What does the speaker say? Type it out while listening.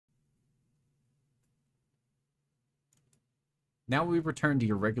Now we return to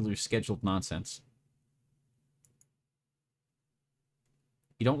your regular scheduled nonsense.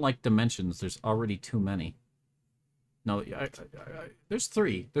 You don't like dimensions. There's already too many. No, there's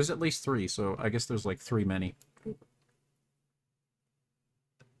 3. There's at least 3, so I guess there's like 3 many.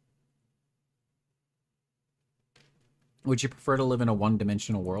 Would you prefer to live in a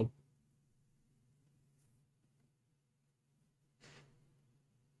one-dimensional world?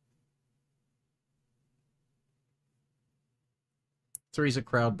 Three's a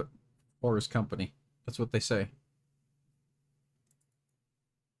crowd, but 4 is company. That's what they say.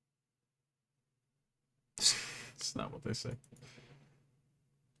 It's not what they say.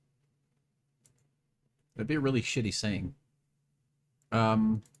 That'd be a really shitty saying.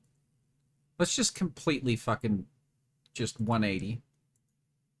 Let's just completely fucking just 180.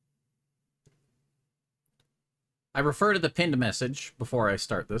 I refer to the pinned message before I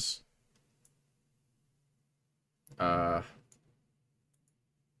start this.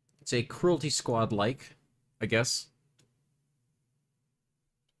 It's a Cruelty Squad-like, I guess.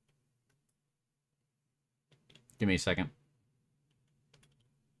 Give me a second.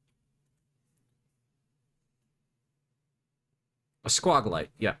 A squog-like,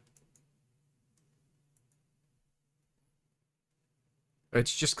 yeah.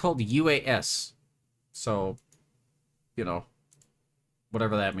 It's just called U.A.S. So, you know,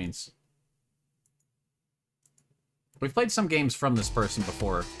 whatever that means. We've played some games from this person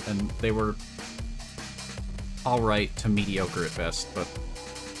before, and they were alright to mediocre at best, but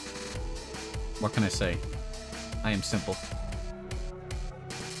what can I say? I am simple.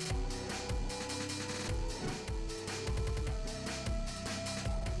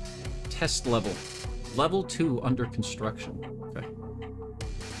 Test level. Level 2 under construction. Okay.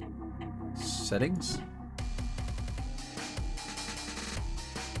 Settings?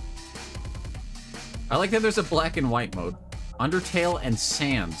 I like that there's a black and white mode. Undertale and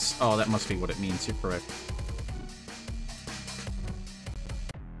Sands. Oh, that must be what it means. You're correct.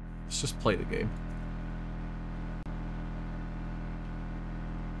 Let's just play the game.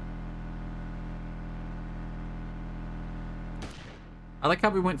 I like how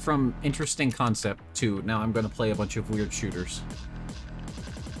we went from interesting concept to now I'm going to play a bunch of weird shooters.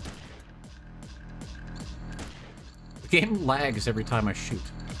 The game lags every time I shoot.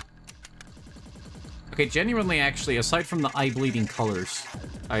 Okay, genuinely, actually, aside from the eye-bleeding colors,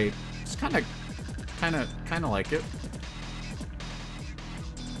 I just kind of like it.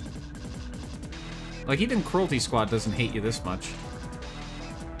 Like, even Cruelty Squad doesn't hate you this much.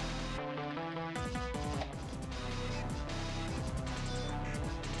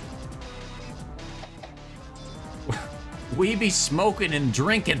 We be smoking and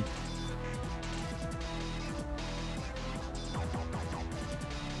drinking.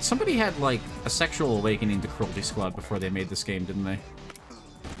 Somebody had, like, a sexual awakening to Cruelty Squad before they made this game, didn't they?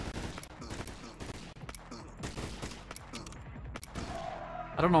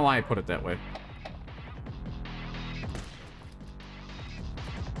 I don't know why I put it that way.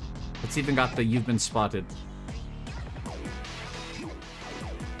 It's even got the "you've been spotted."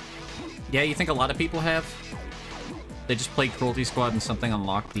 Yeah, you think a lot of people have? They just played Cruelty Squad and something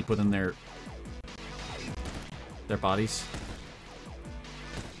unlocked deep within their bodies.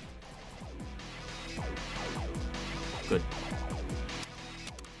 Good.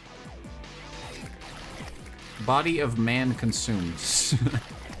 Body of man consumes.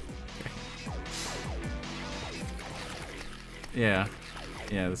 Yeah.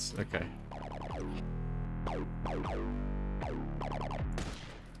 Yeah, that's okay.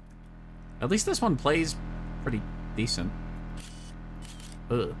 At least this one plays pretty decent.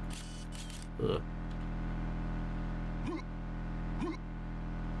 Ugh. Ugh.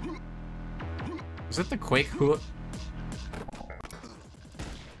 Is it the Quake hood?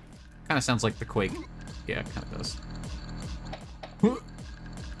 Kind of sounds like the Quake. Yeah, it kind of does.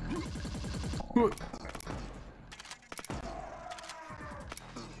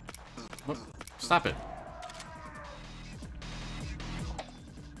 What? Stop it.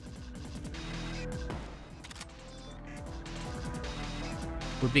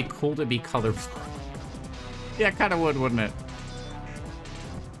 Would be cool to be colorful. Yeah, it kind of would, wouldn't it?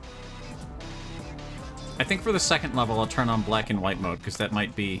 I think for the second level, I'll turn on black and white mode, because that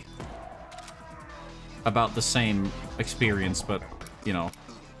might be about the same experience, but, you know.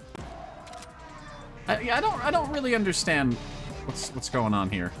 I don't really understand what's going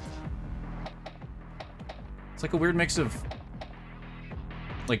on here. It's like a weird mix of,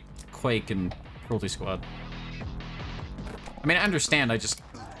 like, Quake and Cruelty Squad. I mean, I understand, I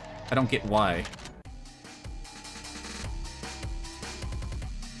don't get why.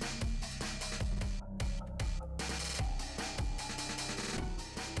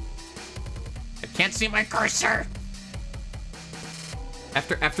 can't see my cursor!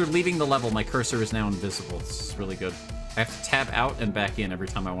 After leaving the level, my cursor is now invisible. This is really good. I have to tab out and back in every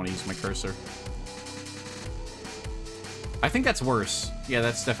time I want to use my cursor. I think that's worse. Yeah,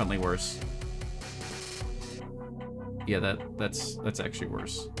 that's definitely worse. Yeah, that's actually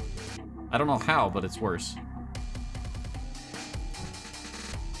worse. I don't know how, but it's worse.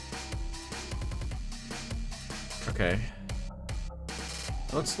 Okay.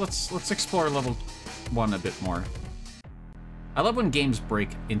 Let's explore level 1 a bit more. I love when games break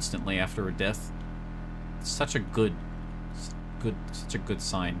instantly after a death. It's such a good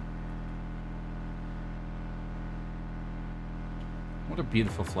sign. What a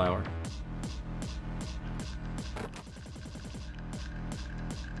beautiful flower.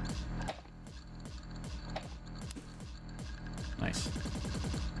 Nice.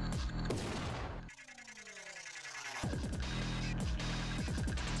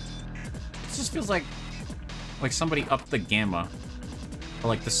 This just feels like somebody upped the gamma. Or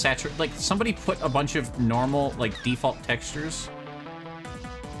like the saturate, like somebody put a bunch of normal, like default textures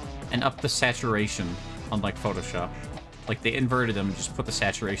and upped the saturation on like Photoshop. Like they inverted them and just put the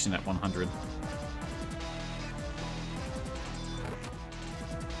saturation at 100.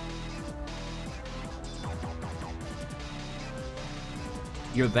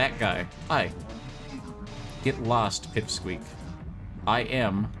 You're that guy. Hi. Get lost, Pipsqueak. I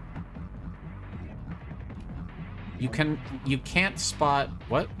am... You can't spot...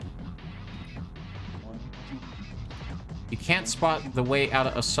 What? You can't spot the way out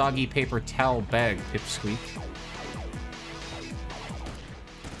of a soggy paper towel bag, Pipsqueak.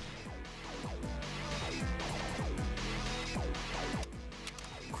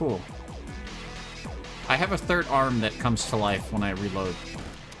 Cool. I have a third arm that comes to life when I reload.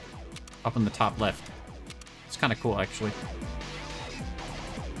 Up in the top left. It's kind of cool, actually.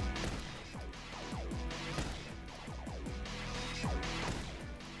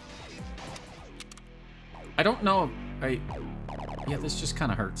 I don't know if yeah, this just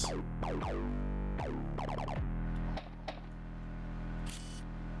kind of hurts.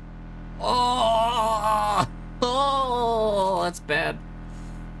 Oh! Oh! That's bad.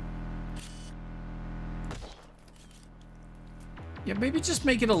 Yeah, maybe just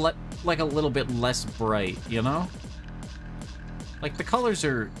make it like a little bit less bright, you know? Like, the colors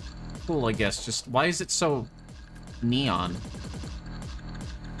are cool, I guess. Just, why is it so neon?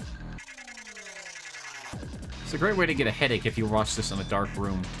 It's a great way to get a headache if you watch this in a dark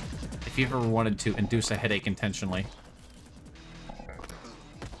room. If you ever wanted to induce a headache intentionally.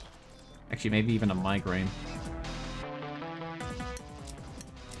 Actually, maybe even a migraine.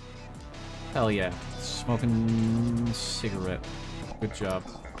 Hell yeah. Smoking cigarette. Good job.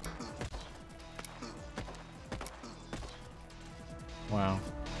 Wow.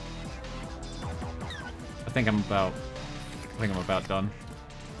 I think I'm about done.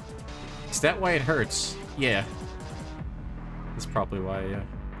 Is that why it hurts? Yeah. That's probably why, yeah.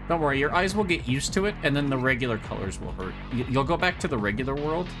 Don't worry, your eyes will get used to it, and then the regular colors will hurt. You'll go back to the regular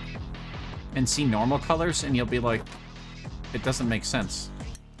world and see normal colors, and you'll be like, it doesn't make sense.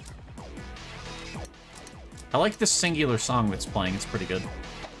 I like this singular song that's playing. It's pretty good.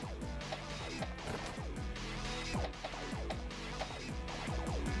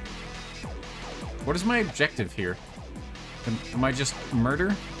 What is my objective here? Am I just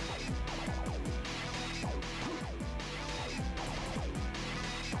murder?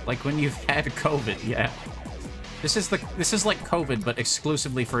 Like when you've had COVID, yeah. This is like COVID, but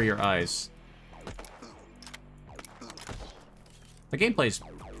exclusively for your eyes. The gameplay's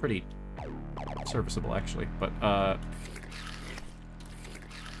pretty serviceable, actually, but,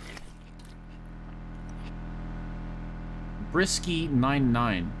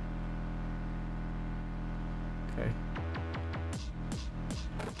 Brisky99. Okay.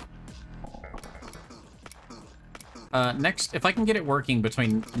 Next, if I can get it working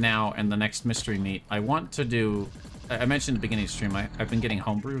between now and the next mystery meet, I want to do... I mentioned at the beginning of the stream, I've been getting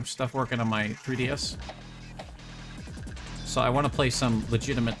homebrew stuff working on my 3DS. So I want to play some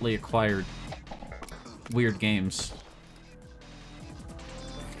legitimately acquired weird games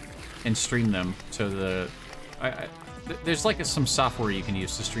and stream them to the... there's like some software you can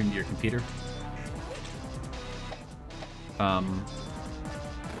use to stream to your computer.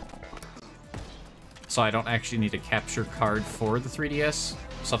 So I don't actually need a capture card for the 3DS.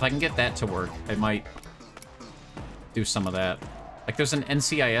 So if I can get that to work, I might do some of that. Like there's an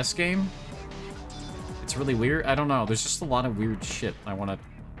NCIS game. It's really weird. I don't know. There's just a lot of weird shit. I want to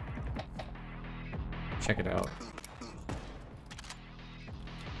check it out.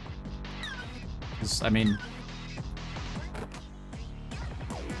 'Cause, I mean...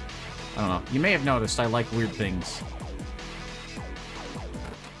 I don't know. You may have noticed I like weird things.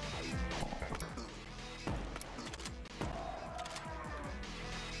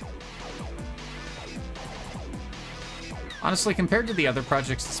 Honestly, compared to the other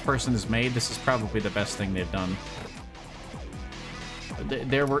projects this person has made, this is probably the best thing they've done.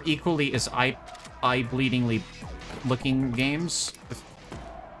 There were equally as eye-bleedingly looking games,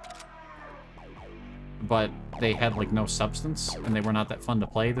 but they had, like, no substance, and they were not that fun to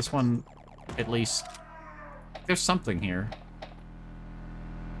play. This one, at least, there's something here.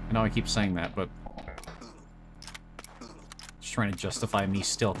 I know I keep saying that, but just trying to justify me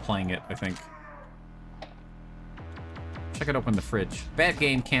still playing it, I think. I could open the fridge. Bad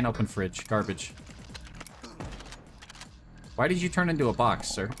game, can't open fridge. Garbage. Why did you turn into a box,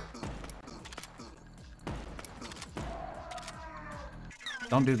 sir?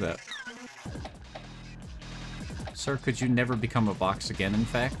 Don't do that. Sir, could you never become a box again, in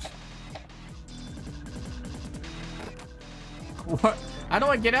fact? What? How do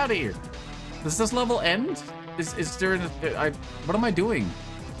I get out of here? Does this level end? Is there an... what am I doing?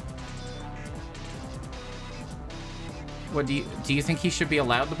 What, do you think he should be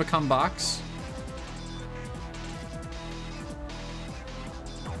allowed to become box?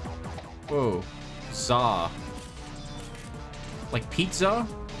 Whoa. Za. Like pizza?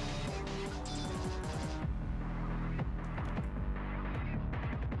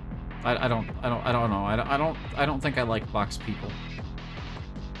 I don't know. I don't think I like box people.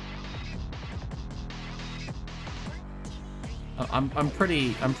 I'm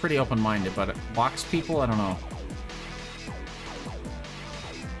pretty open-minded, but box people, I don't know.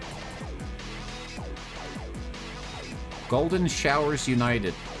 Golden Showers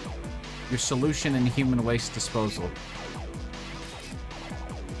United. Your solution in human waste disposal.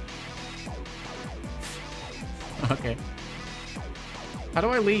 Okay. How do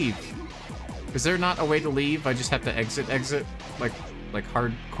I leave? Is there not a way to leave? I just have to exit? Like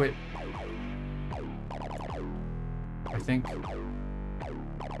hard quit? I think.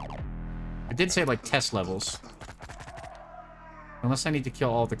 It did say, like, test levels. Unless I need to kill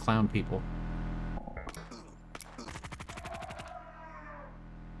all the clown people.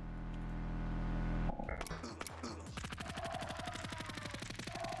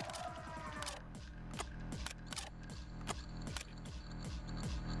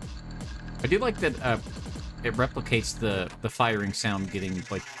 I do like that it replicates the firing sound getting,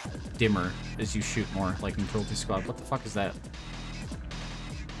 like, dimmer as you shoot more, like in Cruelty Squad. What the fuck is that?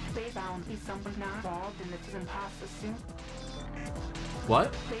 They found someone not involved in this imposter suit.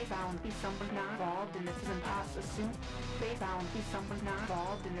 What? They found someone not involved in this imposter suit. They found someone not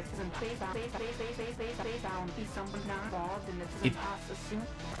involved in this imposter suit. They found someone not involved in this imposter suit.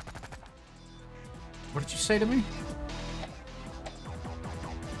 What did you say to me?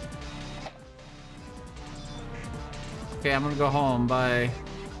 Okay, I'm gonna go home. Bye.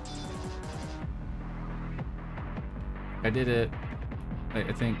 I did it.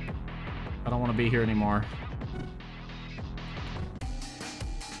 I think. I don't want to be here anymore.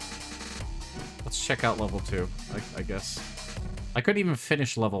 Let's check out level 2, I guess. I couldn't even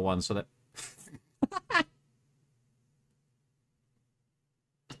finish level 1, so that...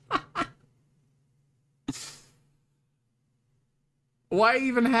 Why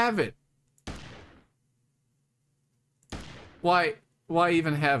even have it? Why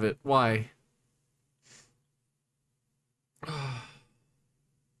even have it? Why?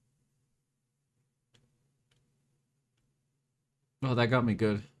 Oh, that got me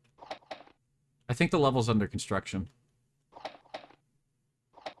good. I think the level's under construction.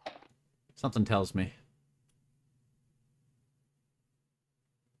 Something tells me.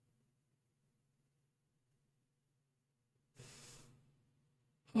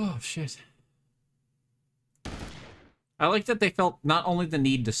 Oh, shit. I like that they felt not only the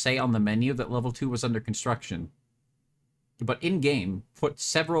need to say on the menu that level 2 was under construction, but in-game put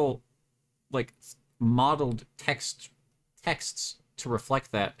several, like, modeled texts to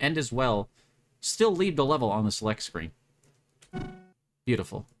reflect that, and as well, still leave the level on the select screen.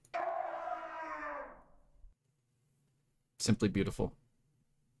 Beautiful. Simply beautiful.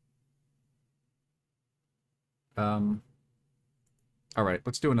 Alright,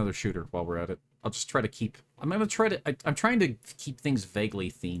 let's do another shooter while we're at it. I'll just try to keep... I'm trying to keep things vaguely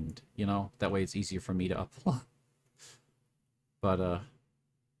themed, you know? That way it's easier for me to upload. But,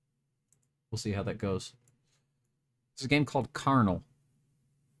 we'll see how that goes. This is a game called CARNAL.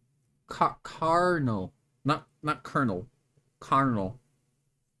 CARNAL. Not kernel. CARNAL.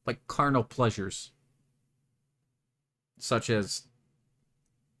 Like carnal pleasures. Such as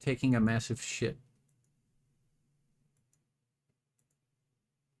taking a massive shit.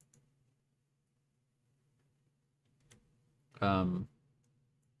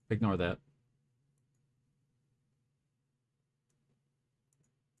 Ignore that.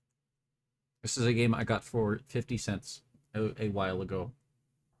 This is a game I got for 50 cents a while ago.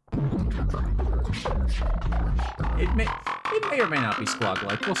 It may or may not be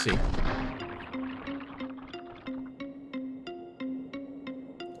squad-like. We'll see.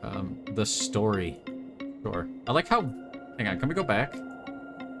 The story. Sure. I like how... Hang on, can we go back?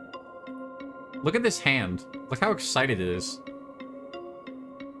 Look at this hand. Look how excited it is.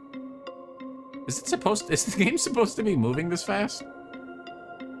 Is the game supposed to be moving this fast?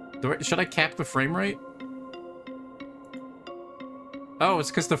 Should I cap the frame rate? Oh,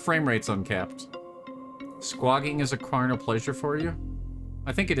 it's because the frame rate's uncapped. Squogging is a carnal pleasure for you?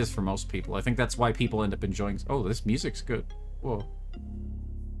 I think it is for most people. I think that's why people end up enjoying... Oh, this music's good. Whoa.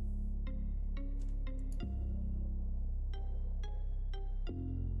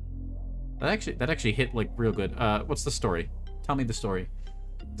 That actually hit, like, real good. What's the story? Tell me the story.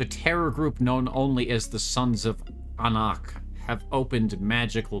 The terror group known only as the Sons of Anak have opened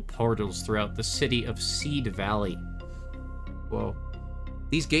magical portals throughout the city of Seed Valley. Whoa.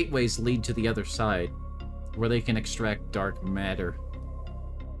 These gateways lead to the other side, where they can extract dark matter.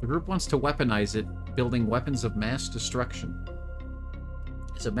 The group wants to weaponize it, building weapons of mass destruction.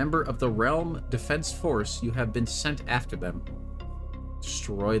 As a member of the Realm Defense Force, you have been sent after them.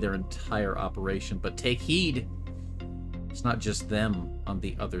 Destroy their entire operation, but take heed! It's not just them on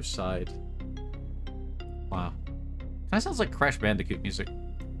the other side. Wow. Kinda sounds like Crash Bandicoot music.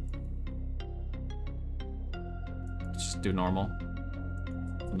 Let's just do normal.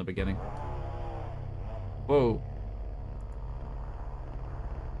 From the beginning. Whoa.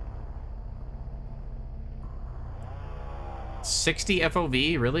 $60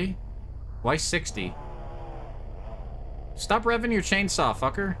 FOV? Really? Why 60? Stop revving your chainsaw,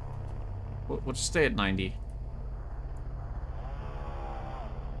 fucker. We'll just stay at 90.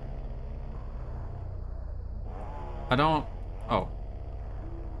 I don't... Oh.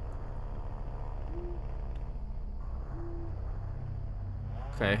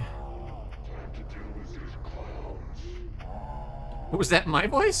 Okay. Was that my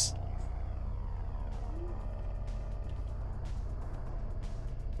voice?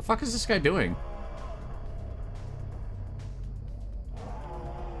 The fuck is this guy doing?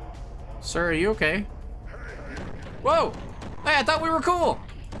 Sir, are you okay? Whoa! Hey, I thought we were cool!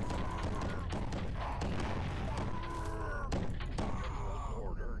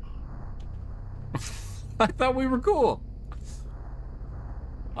 I thought we were cool.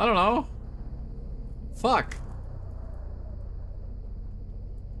 I don't know. Fuck.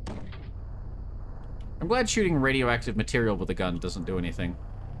 I'm glad shooting radioactive material with a gun doesn't do anything.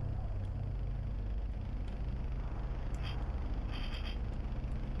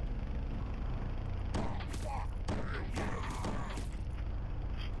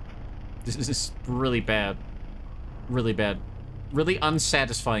 This is really bad. Really bad. Really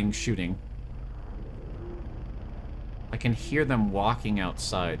unsatisfying shooting. I can hear them walking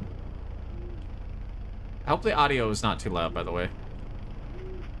outside. I hope the audio is not too loud, by the way.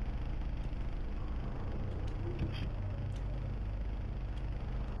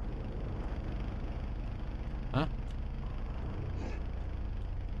 Huh?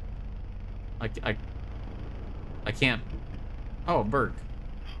 I can't... Oh, a bird.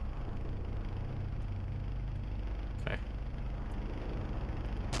 Okay.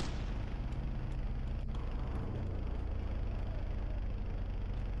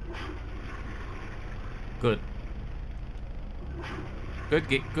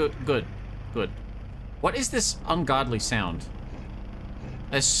 Good. Good. What is this ungodly sound?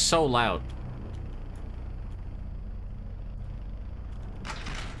 That's so loud.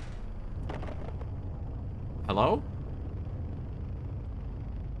 Hello?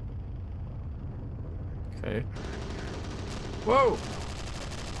 Okay. Whoa!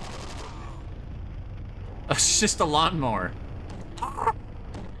 It's just a lawnmower.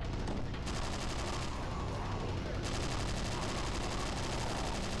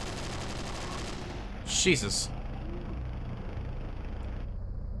 Jesus.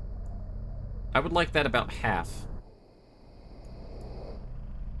 I would like that about half.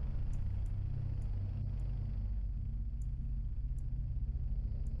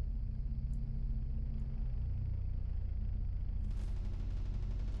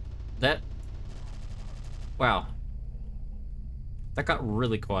 That... Wow. That got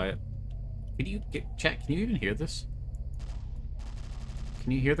really quiet. Can you get... Chat, can you even hear this?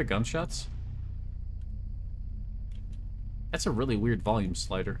 Can you hear the gunshots? That's a really weird volume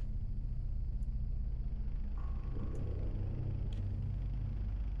slider.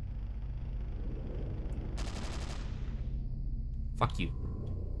 Fuck you.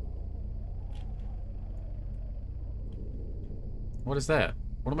 What is that?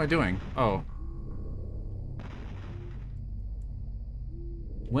 What am I doing? Oh.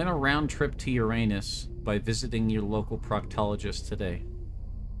 Win a round trip to Uranus by visiting your local proctologist today.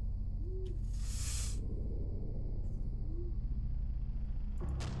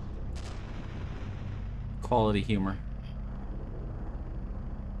 Quality humor.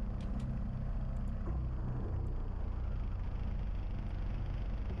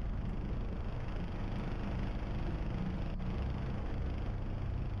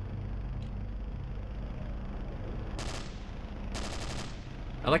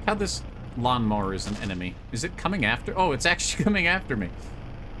 I like how this lawnmower is an enemy. Is it coming after? Oh, it's actually coming after me.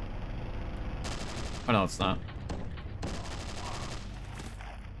 Oh, no, it's not.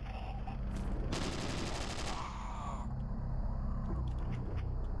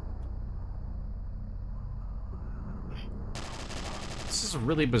 This is a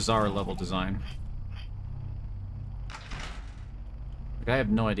really bizarre level design. Like, I have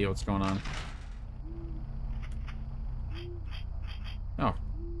no idea what's going on. Oh.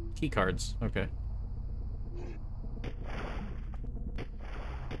 Key cards. Okay.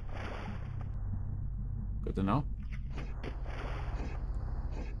 Good to know.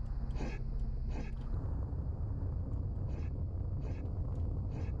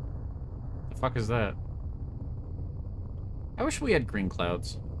 The fuck is that? I wish we had green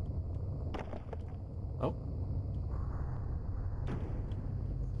clouds. Oh.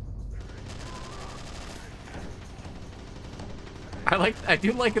 I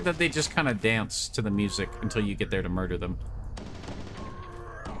do like it that they just kind of dance to the music until you get there to murder them.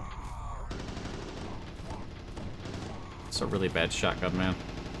 It's a really bad shotgun, man.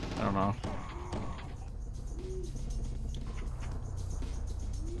 I don't know.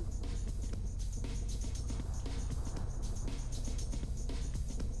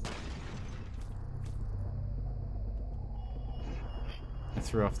 I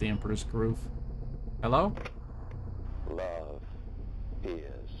threw off the Emperor's Groove. Hello? Love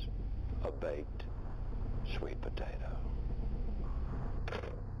is a baked sweet potato.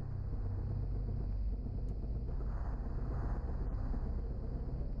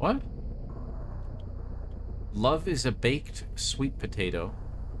 What? Love is a baked sweet potato.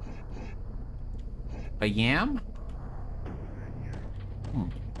 A yam? Hmm.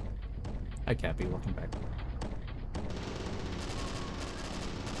 Hi, Cappy. Welcome back.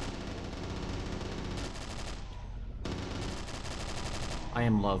 I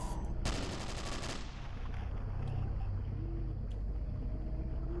am love.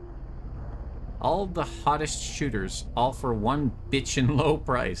 All the hottest shooters, all for one bitchin' low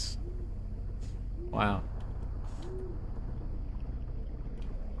price. Wow.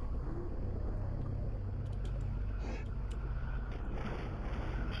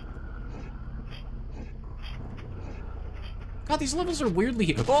 God, these levels are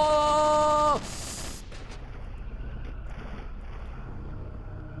weirdly... Oh!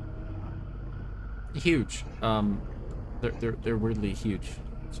 Huge. They're weirdly huge.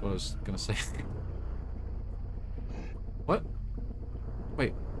 That's what I was gonna say. What?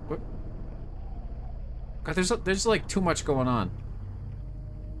 Wait, what? God, there's like too much going on.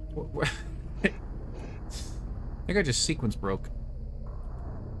 What? I think I just sequence broke.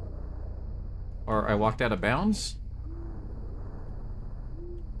 Or I walked out of bounds?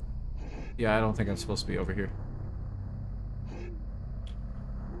 Yeah, I don't think I'm supposed to be over here.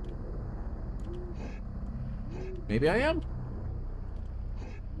 Maybe I am?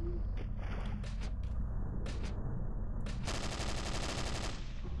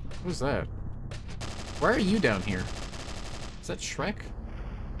 What is that? Why are you down here? Is that Shrek?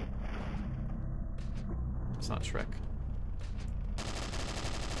 It's not Shrek.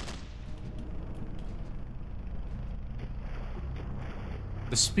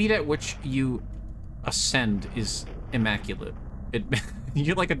 The speed at which you ascend is immaculate.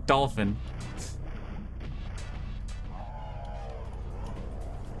 You're like a dolphin.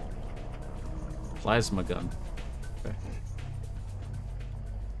 Plasma gun. Okay.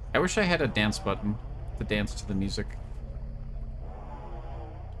 I wish I had a dance button to dance to the music.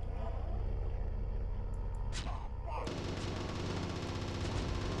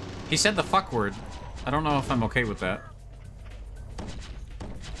 He said the fuck word. I don't know if I'm okay with that.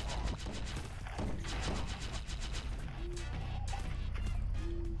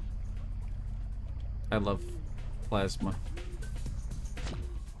 I love plasma.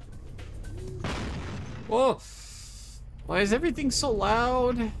 Whoa! Why is everything so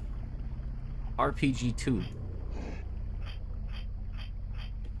loud? RPG 2.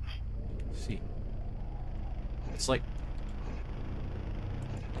 See. It's like...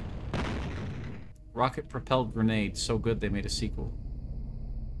 Rocket-propelled grenade. So good they made a sequel.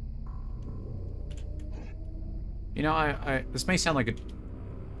 You know, this may sound like a...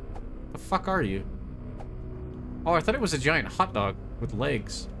 The fuck are you? Oh, I thought it was a giant hot dog with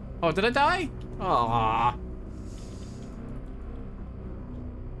legs. Oh, did I die? Aww.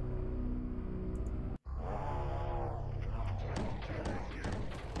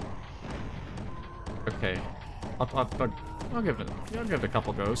 Okay. I'll give it a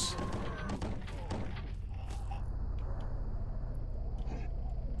couple goes.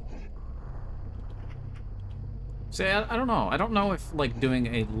 See, I don't know. I don't know if, like,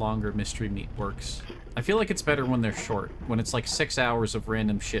 doing a longer mystery meet works. I feel like it's better when they're short. When it's, like, 6 hours of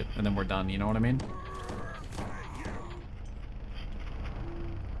random shit, and then we're done, you know what I mean?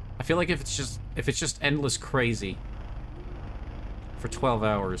 I feel like if it's just endless crazy for 12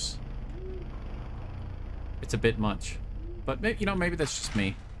 hours, it's a bit much. But, you know, maybe that's just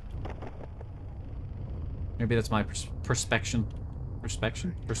me. Maybe that's my perspective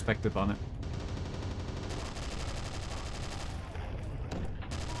on it.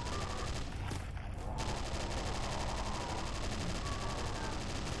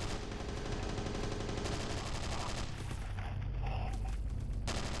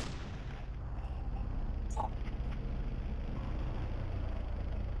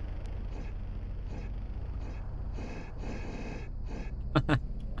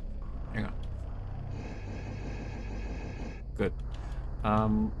 Hang on. Good. I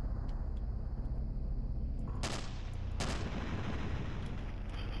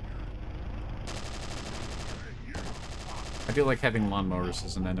feel like having lawnmowers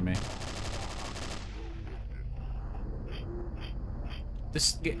as an enemy.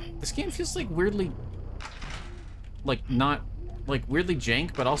 This game feels like weirdly, like, not, like, weirdly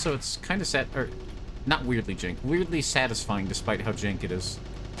jank, but also it's kind of sad, or not weirdly jank, weirdly satisfying despite how jank it is.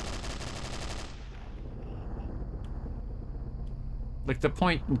 Like, the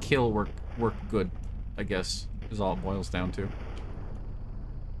point and kill work good, I guess, is all it boils down to.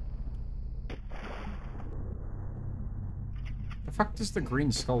 The fuck does the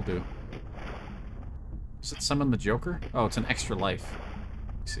green skull do? Does it summon the Joker? Oh, it's an extra life.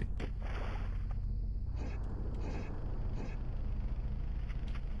 Let's see.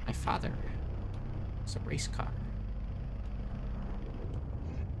 My father. It's a race car.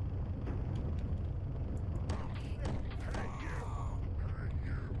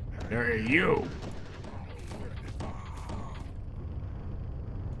 Hey, you!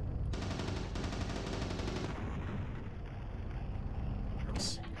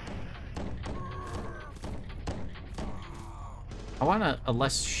 I want a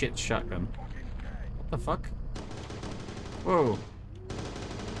less shit shotgun. What the fuck? Whoa.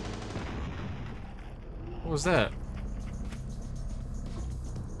 What was that?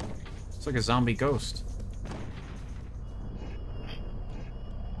 It's like a zombie ghost.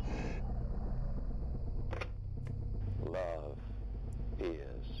 Love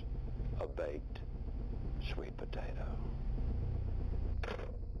is a baked sweet potato.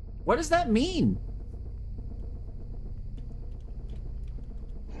 What does that mean?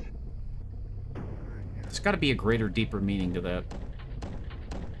 There's got to be a greater, deeper meaning to that.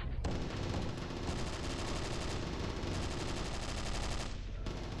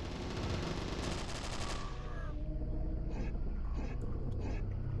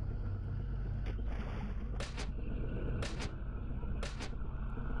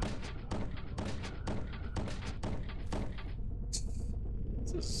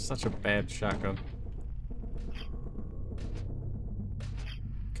 This is such a bad shotgun.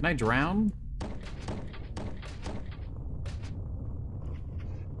 Can I drown?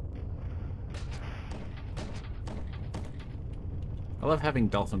 I love having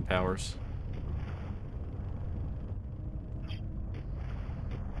dolphin powers.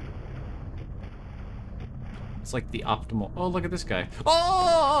 It's like the optimal... Oh, look at this guy.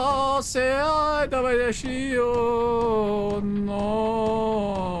 Oh, se hai davanti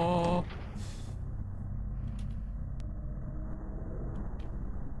no.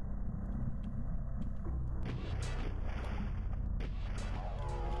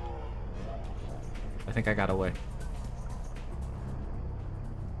 I think I got away.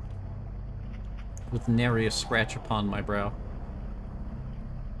 With nary a scratch upon my brow.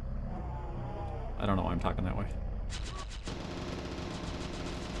 I don't know why I'm talking that way.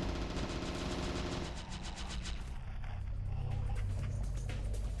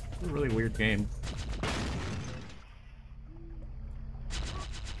 It's a really weird game.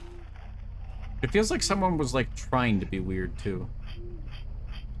 It feels like someone was, like, trying to be weird, too.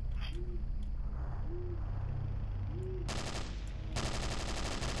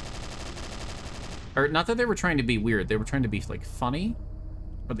 Or, not that they were trying to be weird. They were trying to be, like, funny.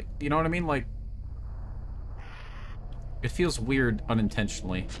 But, you know what I mean? Like, it feels weird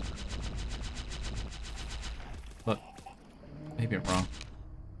unintentionally. But, maybe I'm wrong.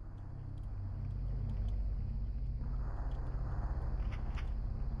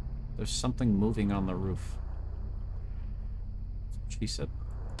 There's something moving on the roof. That's what she said.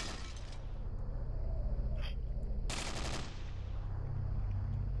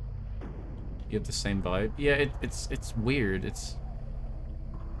 You have the same vibe? Yeah, it's weird. It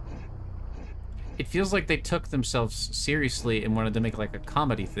feels like they took themselves seriously and wanted to make like a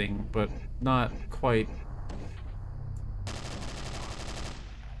comedy thing, but not quite.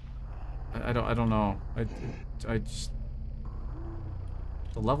 I don't know. I just,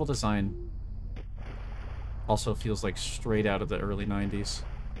 the level design also feels like straight out of the early 90s.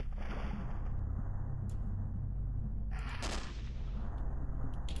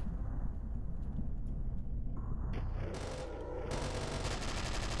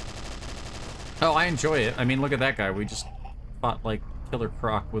 Oh, I enjoy it. I mean, look at that guy. We just fought like Killer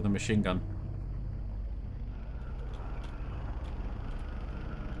Croc with a machine gun.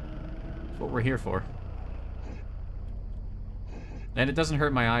 That's what we're here for. And it doesn't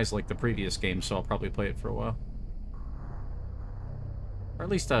hurt my eyes like the previous game, so I'll probably play it for a while. Or at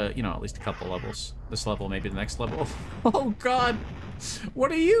least, you know, at least a couple levels. This level, maybe the next level. Oh, God!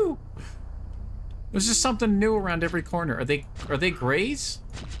 What are you? There's just something new around every corner. Are they grays?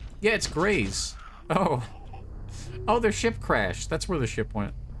 Yeah, it's grays. Oh. Oh, their ship crashed. That's where the ship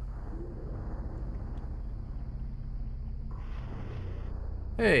went.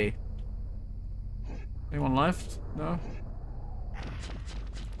 Hey. Anyone left? No?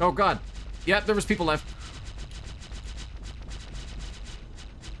 Oh, God. Yeah, there was people left.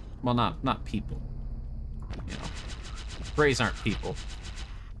 Well, not people. You know. Grays aren't people.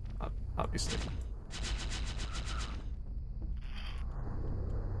 Obviously.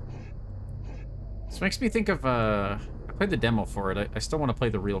 This makes me think of, I played the demo for it. I still want to play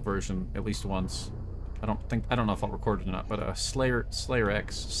the real version at least once. I don't know if I'll record it or not, but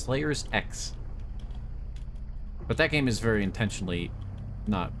Slayer's X. But that game is very intentionally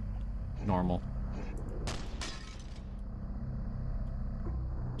not normal.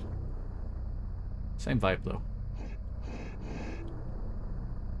 Same vibe, though.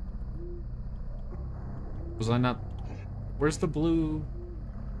 Was I not... Where's the blue...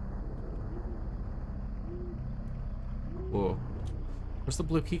 Whoa. Where's the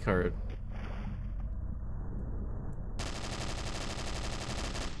blue keycard?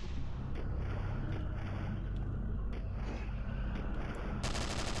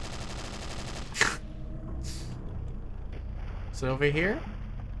 Is it over here?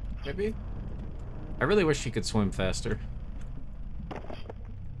 Maybe? I really wish she could swim faster.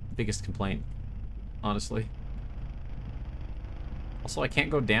 Biggest complaint, honestly. Also, I can't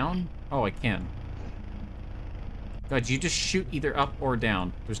go down? Oh, I can. God, you just shoot either up or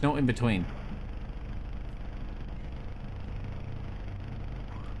down. There's no in between.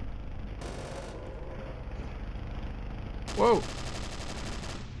 Whoa!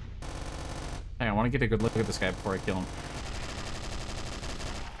 Hey, I want to get a good look at this guy before I kill him.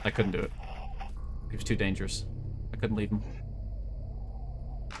 I couldn't do it. He was too dangerous. I couldn't leave him.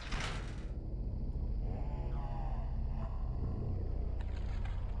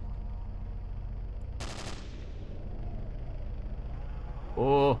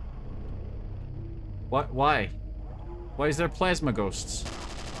 Oh. What? Why? Why is there plasma ghosts?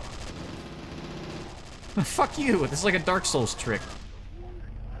 Fuck you! This is like a Dark Souls trick.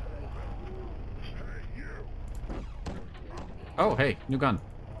 Oh, hey, new gun.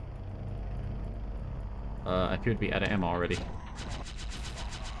 I appear to be out of ammo already.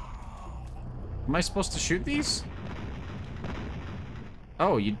 Am I supposed to shoot these?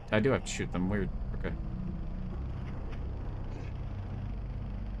 Oh, I do have to shoot them. Weird. Okay.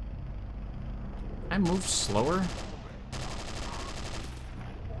 I move slower?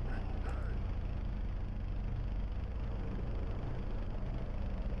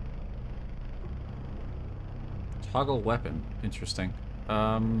 Toggle weapon. Interesting.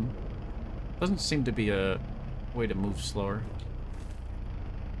 Doesn't seem to be a way to move slower.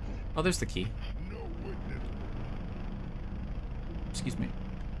 Oh, there's the key. Excuse me.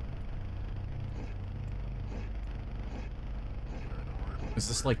 Is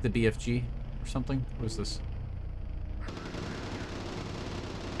this like the BFG or something? What is this?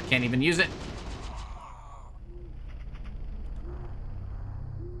 I can't even use it.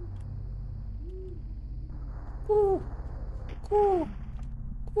 Ooh. Ooh.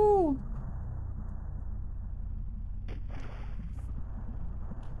 Ooh.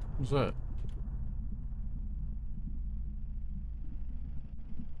 What's that?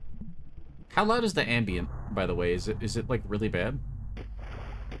 How loud is the ambient, by the way? Is it like really bad?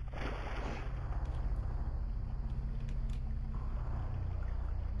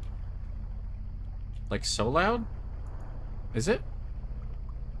 Like so loud? Is it?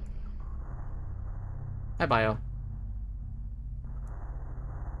 Hi, Bio.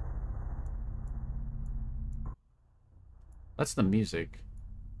 That's the music.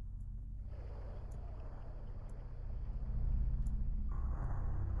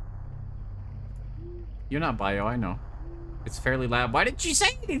 You're not Bio, I know. It's fairly loud. Why didn't you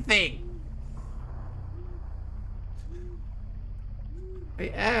say anything? I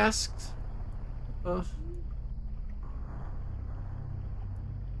asked. Ugh.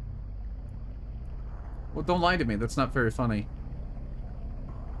 Well, don't lie to me. That's not very funny.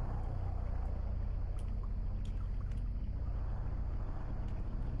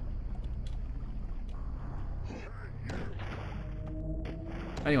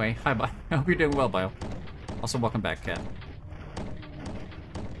 Anyway, hi, Bio. I hope you're doing well, Bio. Also, welcome back, Cat.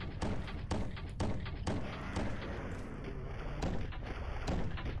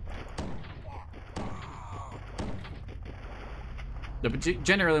 No, but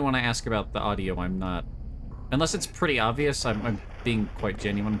generally when I ask about the audio, I'm not... Unless it's pretty obvious, I'm being quite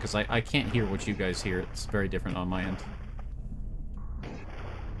genuine, because I can't hear what you guys hear. It's very different on my end.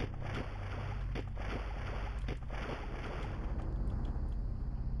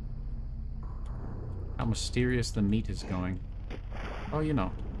 How mysterious the meat is going. Oh, you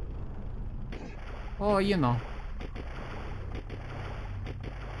know. Oh, you know.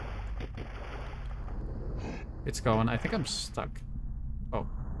 It's going. I think I'm stuck. Oh.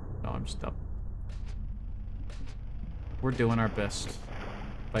 No, I'm stuck. We're doing our best.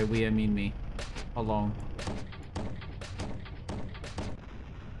 By we, I mean me. Alone.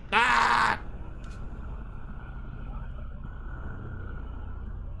 Ah!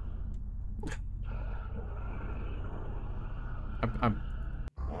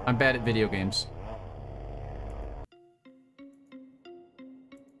 I'm bad at video games.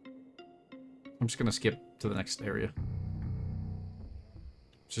 I'm just gonna skip to the next area.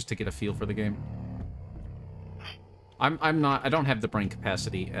 Just to get a feel for the game. I don't have the brain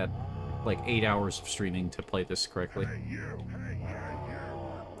capacity at like 8 hours of streaming to play this correctly.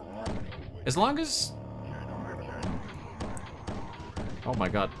 As long as... Oh my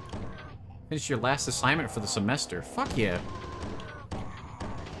god. Finish your last assignment for the semester. Fuck yeah.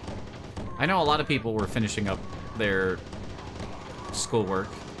 I know a lot of people were finishing up their schoolwork.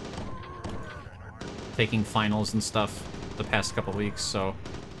 Taking finals and stuff the past couple weeks, so...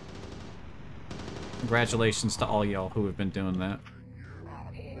 Congratulations to all y'all who have been doing that.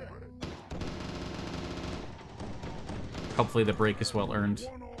 Hopefully the break is well earned.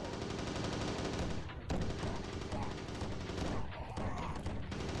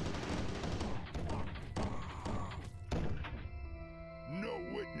 No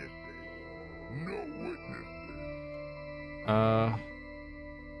witnesses. No witnesses.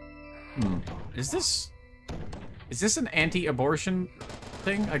 Is this an anti-abortion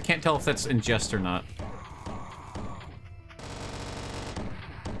thing? I can't tell if that's in jest or not.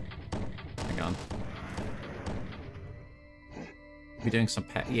 Hang on. Be doing some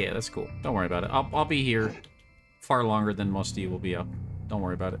yeah, that's cool. Don't worry about it. I'll be here far longer than most of you will be up. Don't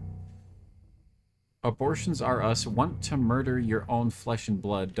worry about it. Abortions are us. Want to murder your own flesh and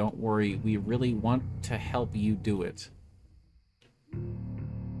blood. Don't worry. We really want to help you do it.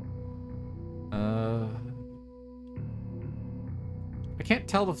 I can't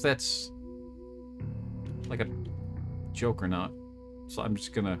tell if that's like a joke or not, so I'm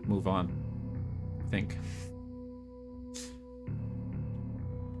just gonna move on, I think.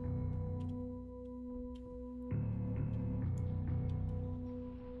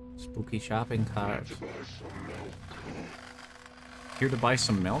 Spooky shopping cart. Here to buy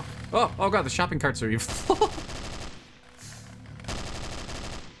some milk? Oh god, the shopping carts are full.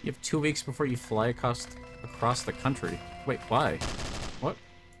 You have 2 weeks before you fly across the country. Wait, why? What?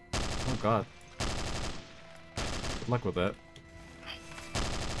 Oh god. Good luck with that.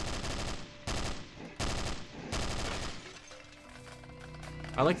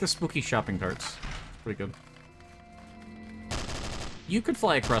 I like the spooky shopping carts. Pretty good. You could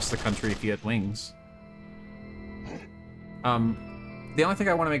fly across the country if you had wings. The only thing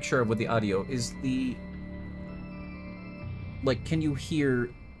I want to make sure of with the audio is the... Like, can you hear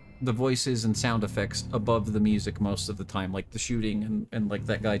the voices and sound effects above the music most of the time? Like the shooting and like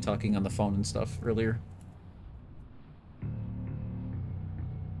that guy talking on the phone and stuff earlier.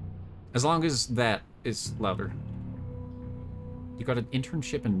 As long as that is louder. You got an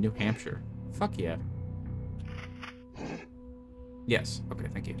internship in New Hampshire. Fuck yeah. Yes. Okay,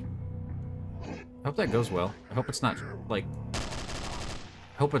 thank you. I hope that goes well. I hope it's not, like...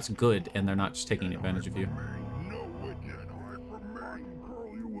 I hope it's good and they're not just taking advantage of you. No witness. I can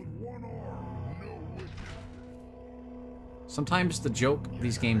curl you with one arm. No witness. Sometimes the joke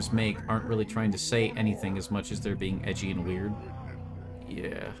these games make aren't really trying to say anything as much as they're being edgy and weird.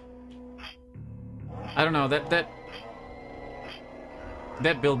 Yeah. I don't know, that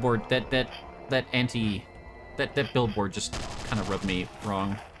billboard, that billboard just kind of rubbed me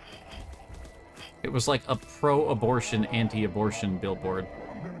wrong. It was like a pro-abortion, anti-abortion billboard.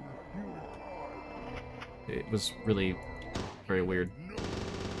 It was really very weird.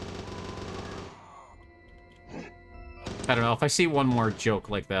 I don't know, if I see one more joke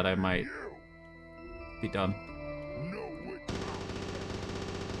like that, I might be done.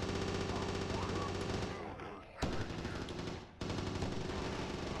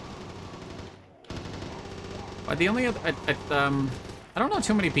 The only other... I don't know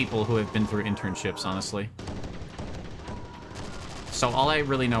too many people who have been through internships, honestly. So all I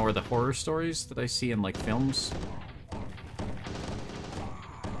really know are the horror stories that I see in, like, films.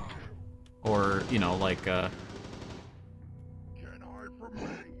 Or, you know, like,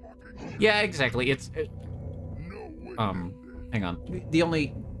 yeah, exactly. Hang on. The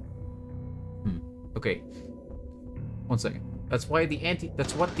only... Okay. One second. That's what the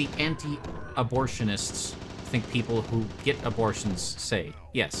anti-abortionists think people who get abortions say.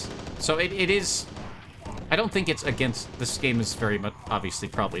 Yes. So it is... I don't think it's against... This game is very much... Obviously,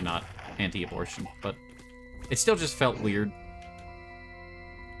 probably not anti-abortion, but... It still just felt weird.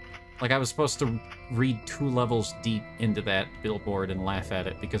 Like, I was supposed to read 2 levels deep into that billboard and laugh at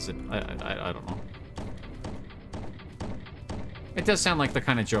it, because it... I don't know. It does sound like the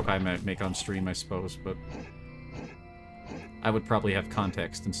kind of joke I might make on stream, I suppose, but... I would probably have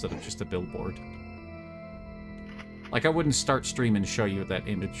context instead of just a billboard. Like, I wouldn't start stream and show you that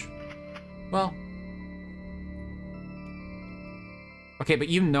image. Well... Okay, but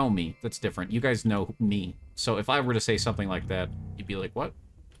you know me. That's different. You guys know me. So if I were to say something like that, you'd be like, what?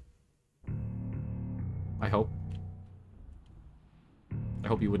 I hope. I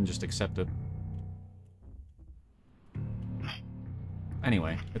hope you wouldn't just accept it.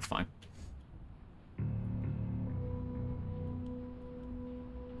 Anyway, it's fine.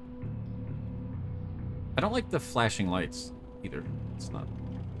 I don't like the flashing lights either. It's not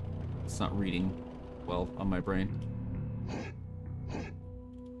reading well on my brain.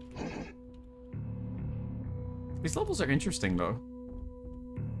 These levels are interesting though.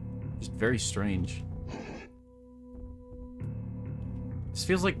 Just very strange. This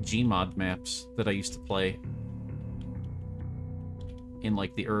feels like Gmod maps that I used to play in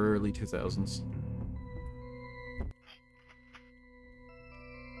like the early 2000s.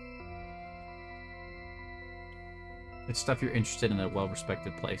 It's stuff you're interested in a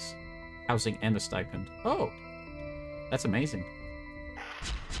well-respected place. Housing and a stipend. Oh! That's amazing.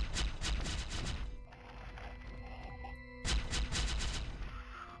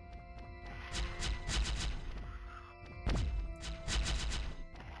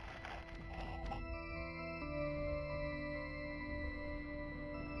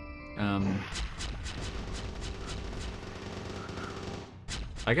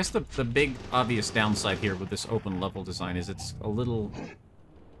 I guess the big obvious downside here with this open level design is it's a little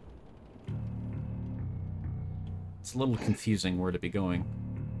confusing where to be going.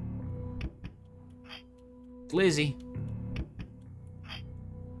 Glizzy.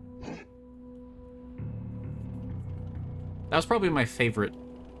 That was probably my favorite,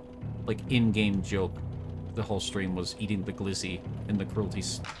 like, in-game joke. The whole stream was eating the glizzy in the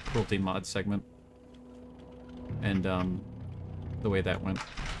cruelty mod segment. And, the way that went.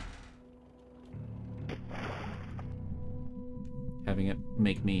 Having it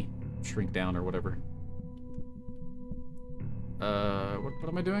make me shrink down or whatever. What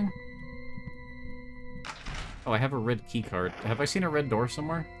am I doing? Oh, I have a red key card. Have I seen a red door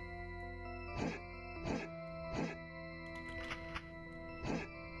somewhere?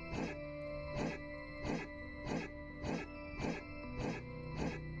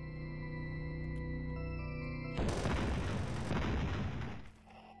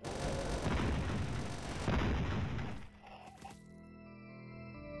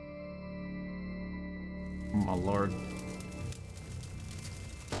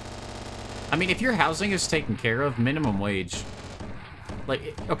 I mean, if your housing is taken care of, minimum wage...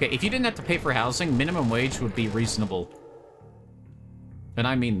 Like, okay, if you didn't have to pay for housing, minimum wage would be reasonable. And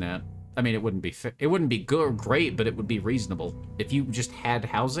I mean that. I mean, it wouldn't be good or great, but it would be reasonable. If you just had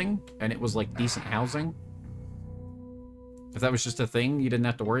housing, and it was, like, decent housing. If that was just a thing you didn't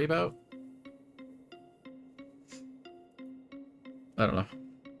have to worry about. I don't know.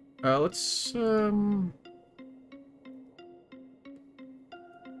 Let's, there's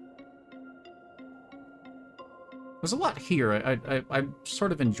a lot here. I'm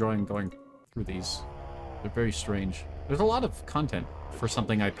sort of enjoying going through these. They're very strange. There's a lot of content for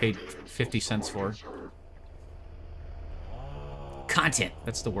something I paid 50 cents for. Content!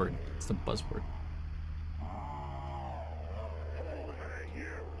 That's the word. It's the buzzword.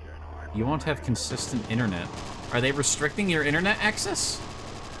 You won't have consistent internet. Are they restricting your internet access?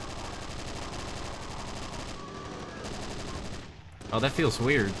 Oh, that feels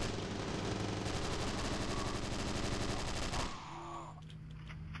weird.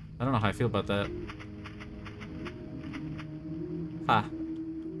 I don't know how I feel about that. Ha.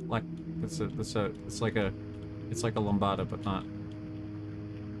 Like, it's like a lambada, but not.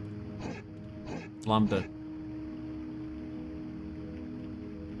 Lambda.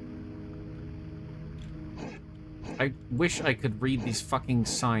 I wish I could read these fucking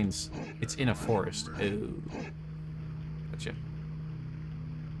signs. It's in a forest. Ooh. Gotcha.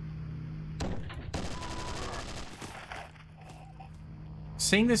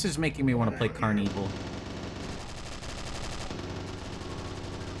 Seeing this is making me want to play CARNAL.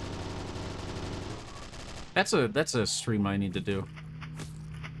 That's a stream I need to do.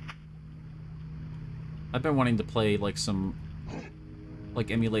 I've been wanting to play like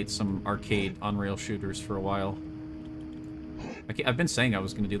emulate some arcade on-rail shooters for a while. I've been saying I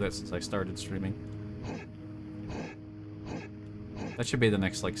was going to do that since I started streaming. That should be the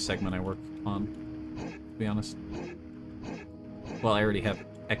next like segment I work on, to be honest. Well, I already have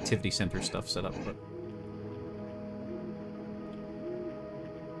activity center stuff set up, but...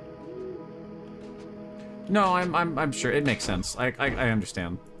 No, I'm sure it makes sense. I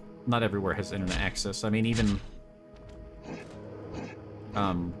understand. Not everywhere has internet access. I mean, even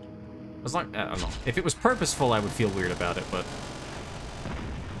as long, I don't know. If it was purposeful, I would feel weird about it, but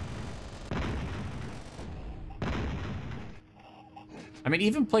I mean,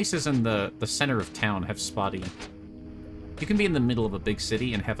 even places in the center of town have spotty. You can be in the middle of a big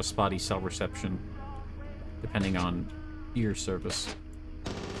city and have a spotty cell reception, depending on your service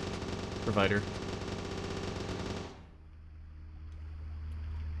provider.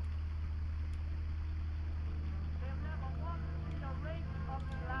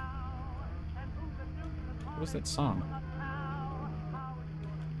 What was that song?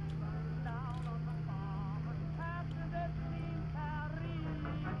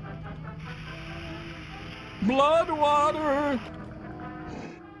 Blood water!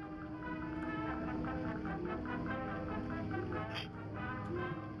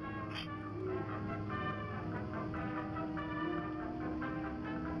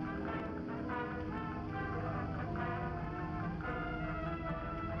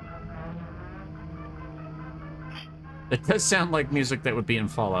 It does sound like music that would be in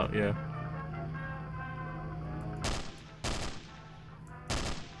Fallout, yeah.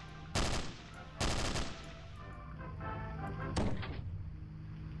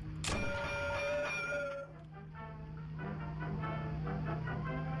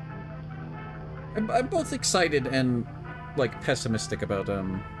 I'm both excited and, like, pessimistic about,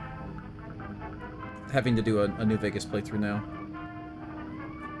 having to do a New Vegas playthrough now.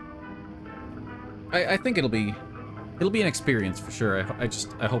 I think it'll be an experience for sure.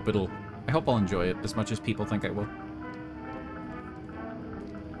 I hope I'll enjoy it as much as people think I will.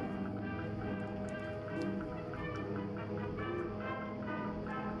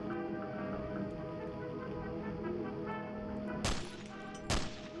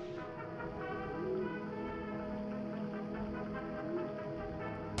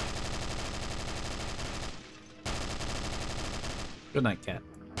 Good night, cat.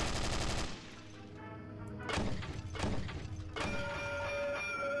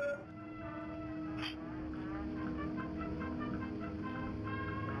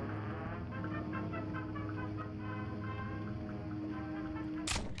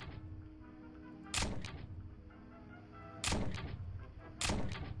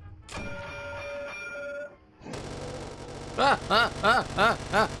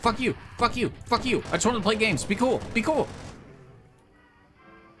 Fuck you! Fuck you! Fuck you! I just wanted to play games. Be cool! Be cool!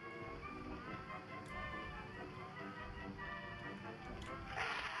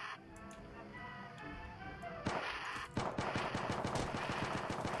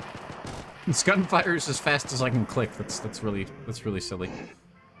 This gunfire is as fast as I can click. That's really silly.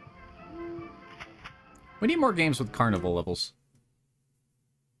 We need more games with carnival levels.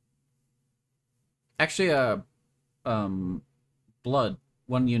 Actually, blood.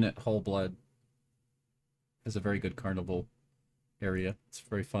 1 unit whole blood has a very good carnival area. It's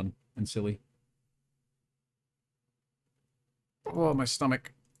very fun and silly. Oh, my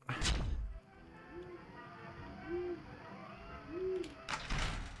stomach.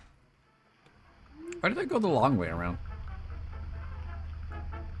 Why did I go the long way around?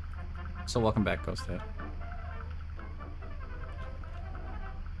 So welcome back, Ghost Head.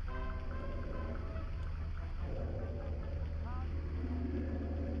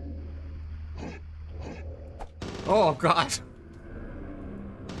 Oh, God.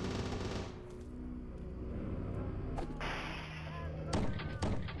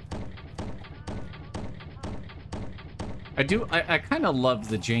 I kind of love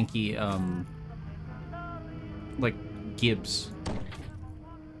the janky, like, gibs.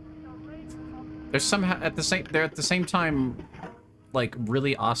 They're somehow, they're at the same time, like,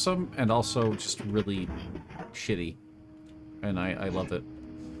 really awesome and also just really shitty. And I love it.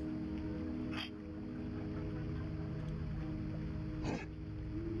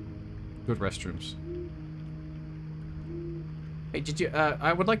 Good restrooms. Hey, did you,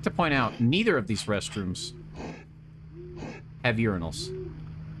 I would like to point out, neither of these restrooms have urinals.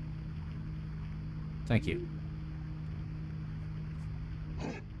 Thank you.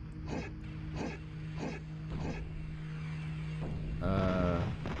 The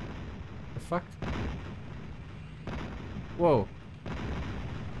fuck? Whoa. The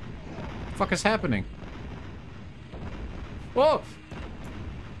fuck is happening? Whoa!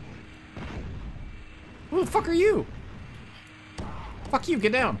 Who the fuck are you? Fuck you,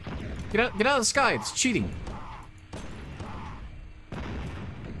 get down. Get out of the sky, it's cheating.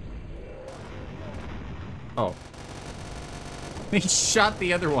 Oh. He shot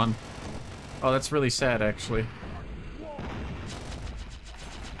the other one. Oh, that's really sad, actually.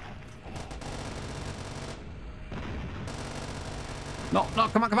 No, no,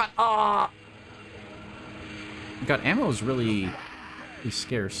 come on, come on. Ah! God, ammo is really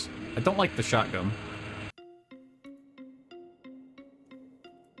scarce. I don't like the shotgun.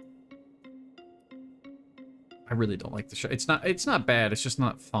 I really don't like the shot. It's not bad, it's just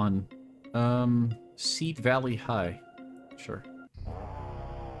not fun. Seed Valley High. Sure.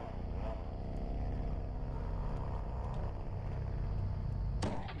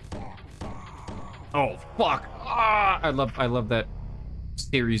 Oh, fuck! Ah! I love that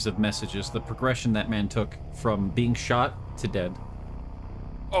series of messages. The progression that man took from being shot to dead.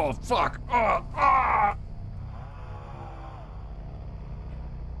 Oh, fuck! Ah! Ah!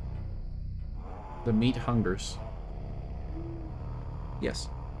 The meat hungers. Yes.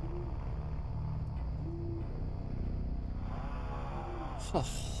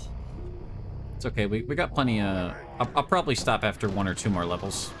 It's okay, we got plenty, I'll probably stop after 1 or 2 more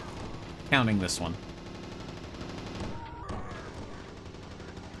levels. Counting this one.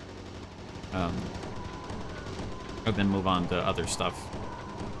 And then move on to other stuff.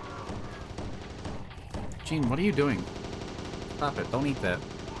 Gene, what are you doing? Stop it, don't eat that.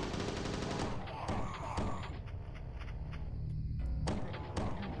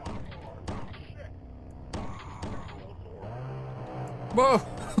 Whoa!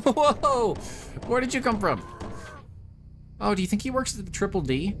 Whoa! Where did you come from? Oh, do you think he works at the Triple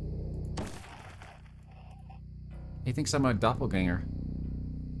D? He thinks I'm a doppelganger.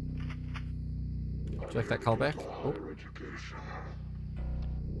 Do you like that callback? Oh.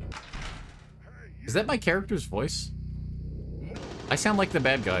 Is that my character's voice? I sound like the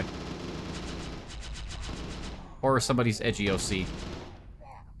bad guy. Or somebody's edgy OC.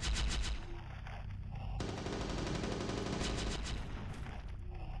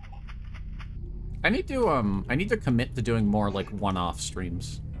 I need to commit to doing more, like, one-off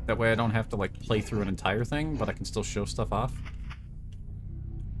streams. That way I don't have to, like, play through an entire thing, but I can still show stuff off.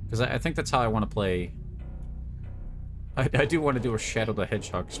 Because I think that's how I want to play. I do want to do a Shadow the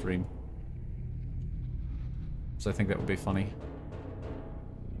Hedgehog stream. So I think that would be funny.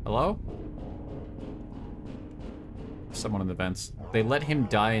 Hello? Someone in the vents. They let him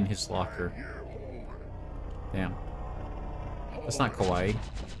die in his locker. Damn. That's not kawaii.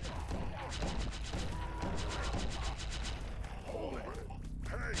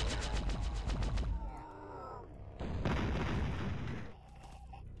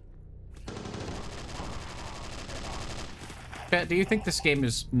 Pat, do you think this game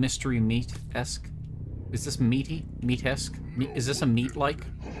is Mystery Meat-esque? Is this meaty? Meat-esque? Is this a meat-like?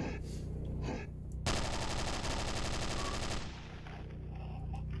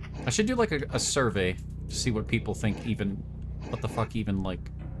 I should do, like, a survey to see what people think even... What the fuck even,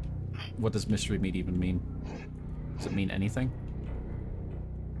 like... What does Mystery Meat even mean? Does it mean anything?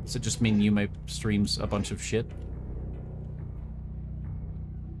 Does it just mean Yume streams a bunch of shit?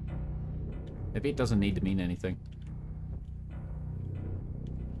 Maybe it doesn't need to mean anything.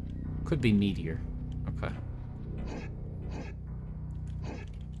 Could be meatier. Okay.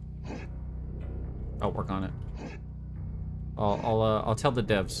 I'll work on it. I'll tell the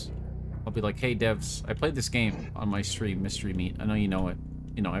devs. I'll be like, hey devs, I played this game on my stream, Mystery Meat. I know you know it.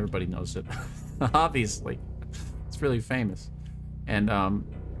 You know, everybody knows it. Obviously. It's really famous. And,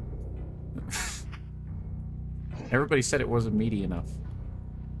 everybody said it wasn't meaty enough.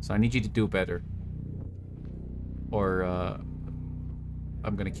 So I need you to do better. Or,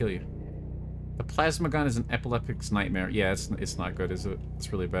 I'm gonna kill you. The plasma gun is an epileptic's nightmare. Yeah, it's not good, is it?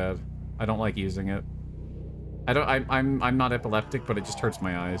 It's really bad. I don't like using it. I'm not epileptic, but it just hurts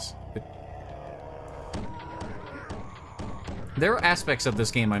my eyes. There are aspects of this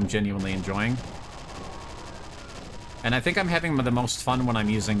game I'm genuinely enjoying. And I think I'm having the most fun when I'm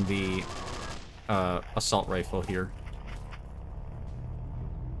using the assault rifle here.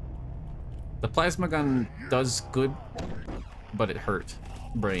 The plasma gun does good, but it hurt.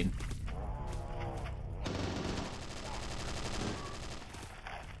 Brain.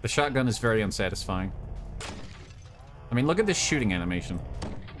 The shotgun is very unsatisfying. I mean, look at this shooting animation.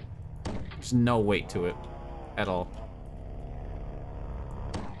 There's no weight to it at all.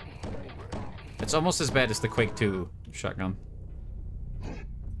 It's almost as bad as the Quake 2 shotgun.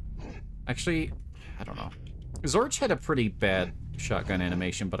 Actually, I don't know. Zorch had a pretty bad shotgun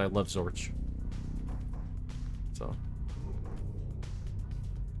animation, but I love Zorch. So.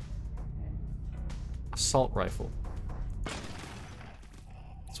 Assault rifle.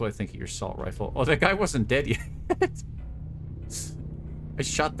 That's what I think of your assault rifle. Oh, that guy wasn't dead yet. I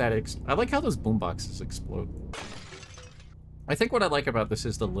shot that. I like how those boomboxes explode. I think what I like about this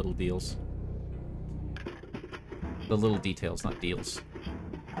is the little deals. The little details, not deals.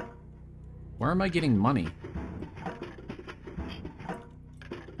 Where am I getting money?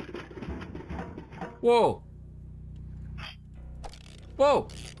 Whoa! Whoa!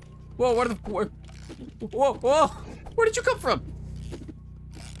 Whoa, what are the... Whoa, whoa! Where did you come from?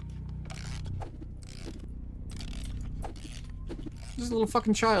 This is a little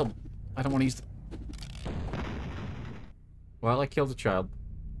fucking child. I don't want to use the... Well, I killed a child.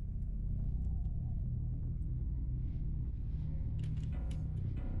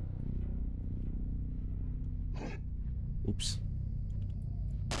 Oops.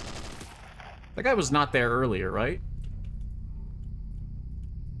 That guy was not there earlier, right?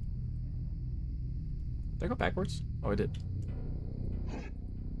 Did I go backwards? Oh, I did.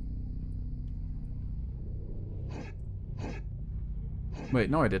 Wait,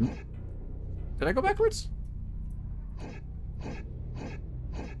 no I didn't. Did I go backwards?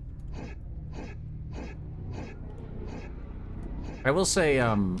 I will say,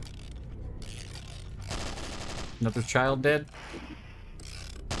 another child dead.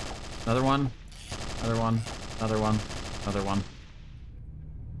 Another one. Another one. Another one. Another one.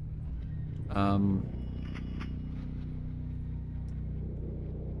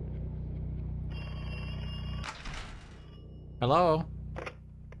 Hello?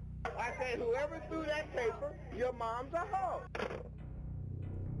 I said, whoever threw that paper, your mom's a hoe.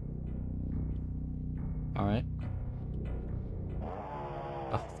 Alright.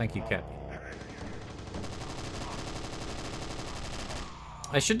 Oh, thank you, Cappy.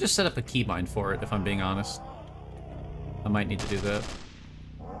 I should just set up a keybind for it, if I'm being honest. I might need to do that.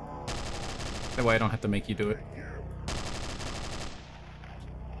 That way I don't have to make you do it.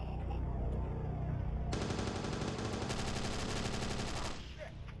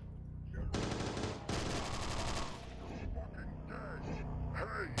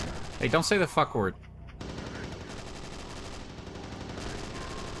 Hey, don't say the fuck word.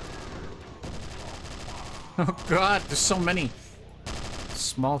 Oh god, there's so many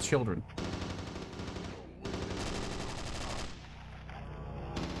small children.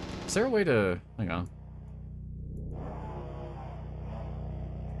 Is there a way to... Hang on.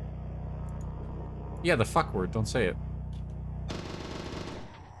 Yeah, the fuck word, don't say it.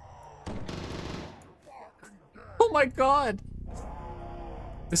 Oh my god!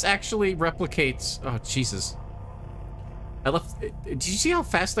 This actually replicates... Oh, Jesus. I left... Did you see how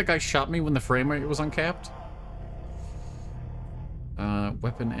fast that guy shot me when the frame rate was uncapped?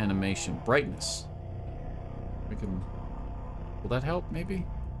 Weapon animation. Brightness. We can... Will that help, maybe?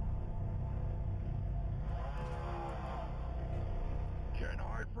 Can't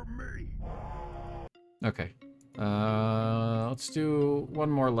hide from me. Okay. Let's do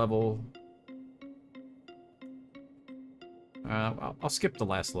one more level. I'll skip the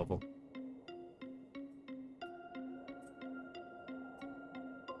last level.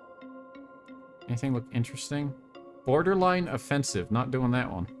 Anything look interesting? Borderline Offensive. Not doing that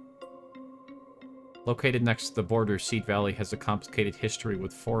one. Located next to the border, Seed Valley has a complicated history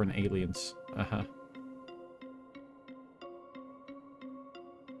with foreign aliens. Uh-huh.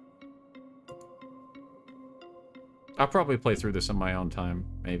 I'll probably play through this in my own time,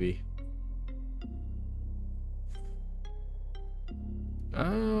 maybe.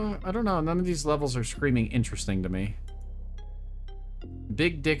 I don't know. None of these levels are screaming interesting to me.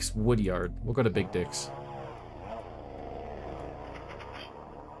 Big Dick's Woodyard. We'll go to Big Dick's.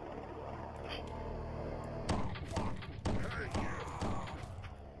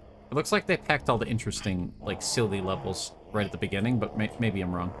 It looks like they packed all the interesting, like, silly levels right at the beginning, but maybe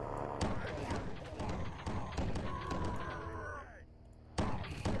I'm wrong.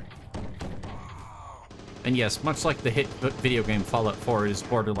 And yes, much like the hit video game Fallout 4, it is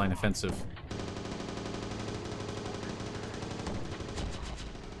borderline offensive.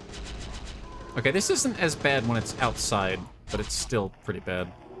 Okay, this isn't as bad when it's outside, but it's still pretty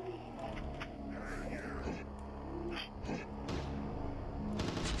bad.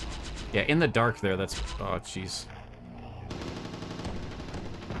 Yeah, in the dark there, that's... Oh, jeez.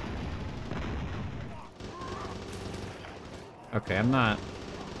 Okay, I'm not...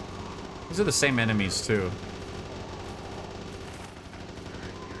 These are the same enemies, too.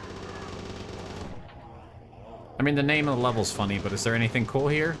 I mean, the name of the level's funny, but is there anything cool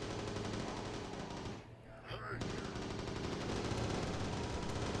here?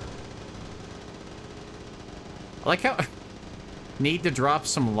 I like how... Need to drop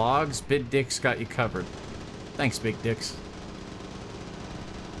some logs? Big Dick's got you covered. Thanks, Big Dick's.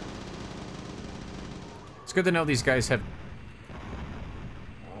 It's good to know these guys have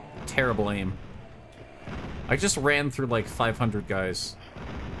terrible aim. I just ran through like 500 guys.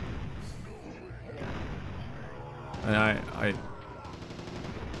 And I...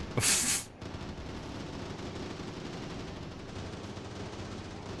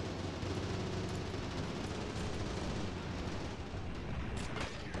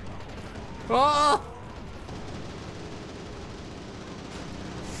 Oh!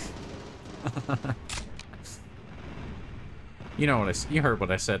 You know what you heard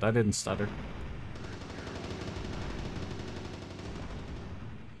what I said. I didn't stutter.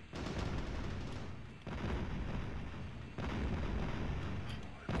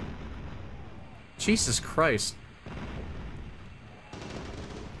 Jesus Christ.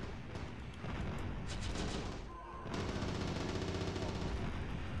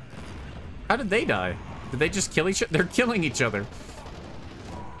 How did they die? Did they just kill each other? They're killing each other.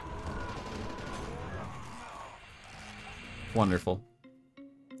 Wonderful.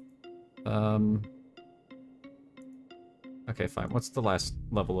 Okay, fine. What's the last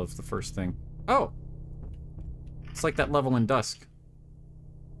level of the first thing? Oh! It's like that level in Dusk.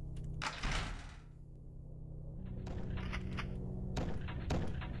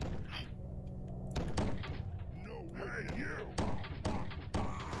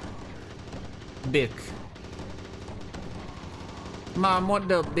 Dick. Mom, what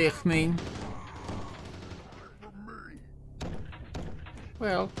does dick mean?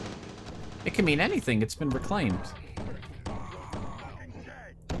 Well, it can mean anything. It's been reclaimed.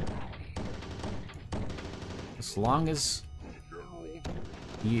 As long as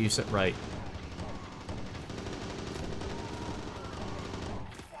you use it right.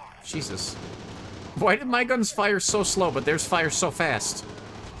 Jesus. Why did my guns fire so slow, but theirs fire so fast?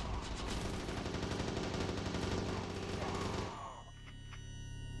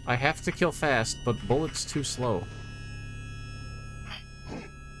 I have to kill fast, but bullets too slow.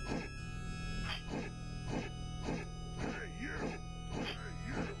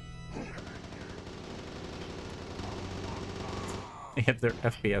 They have their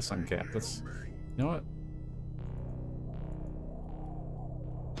FPS uncapped. That's... You know what?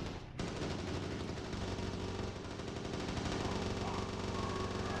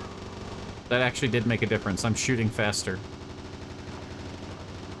 That actually did make a difference. I'm shooting faster.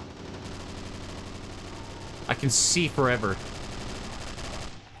 I can see forever.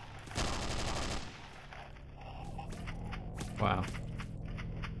 Wow.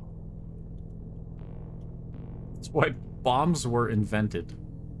 That's why bombs were invented.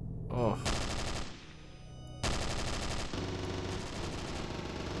 Oh.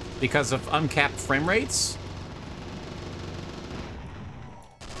 Because of uncapped frame rates?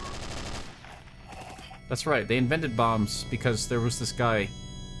 That's right, they invented bombs because there was this guy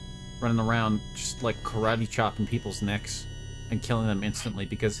running around just like karate chopping people's necks and killing them instantly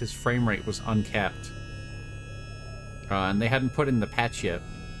because his frame rate was uncapped. And they hadn't put in the patch yet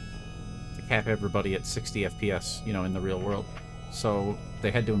to cap everybody at 60 FPS, you know, in the real world. So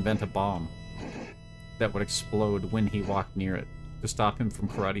they had to invent a bomb that would explode when he walked near it to stop him from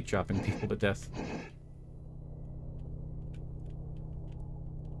karate chopping people to death.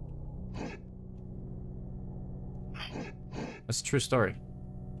 That's a true story.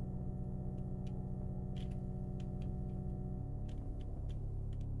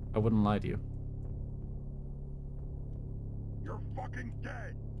 I wouldn't lie to you. You're fucking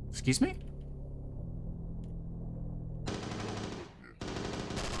dead. Excuse me?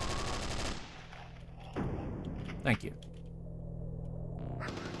 Thank you.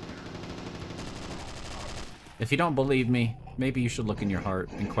 If you don't believe me, maybe you should look in your heart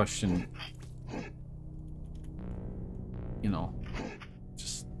and question, you know,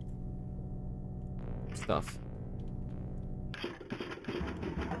 just stuff.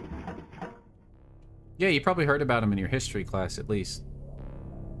 Yeah, you probably heard about him in your history class, at least.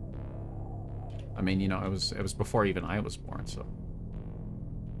 I mean, you know, it was before even I was born, so.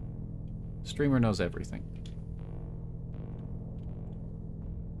 Streamer knows everything.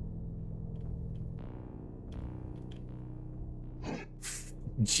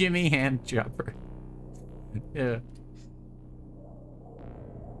 Jimmy Handchopper. Yeah.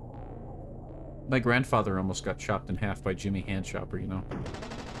 My grandfather almost got chopped in half by Jimmy Handchopper, you know.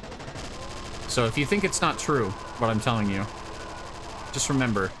 So if you think it's not true, what I'm telling you, just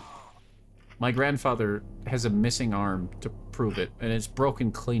remember, my grandfather has a missing arm to prove it, and it's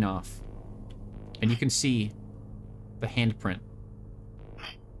broken clean off. And you can see the handprint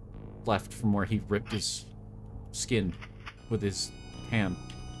left from where he ripped his skin with his hand.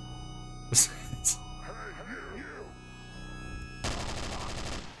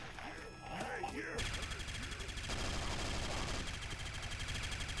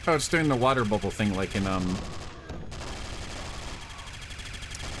 Oh, it's doing the water bubble thing like in, well,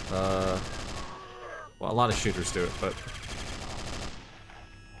 a lot of shooters do it, but...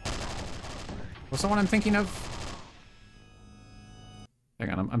 What's the one I'm thinking of?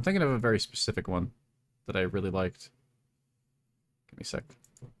 Hang on, I'm thinking of a very specific one that I really liked. Give me a sec.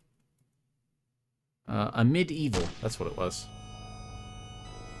 A medieval, that's what it was.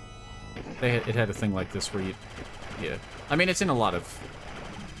 It had a thing like this where you... Yeah. I mean, it's in a lot of...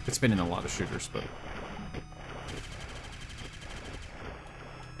 It's been in a lot of shooters, but...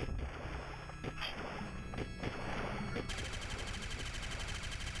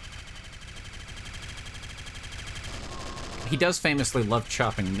 He does famously love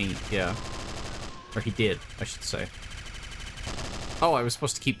chopping meat, yeah. Or he did, I should say. Oh, I was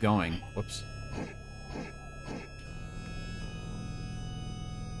supposed to keep going. Whoops.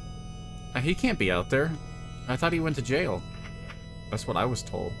 He can't be out there. I thought he went to jail. That's what I was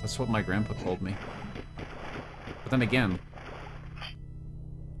told. That's what my grandpa told me. But then again,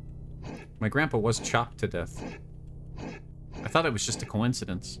 my grandpa was chopped to death. I thought it was just a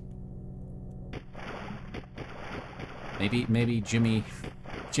coincidence. Maybe Jimmy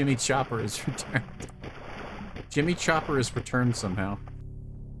Chopper is returned. Jimmy Chopper is returned somehow.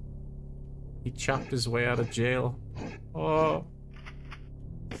 He chopped his way out of jail. Oh.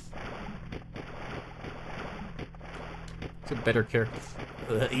 It's a better character.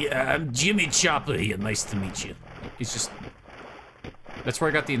 Yeah, I'm Jimmy Chopper here. Nice to meet you. He's just... That's where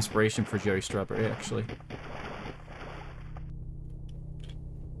I got the inspiration for Jerry Strawberry, actually.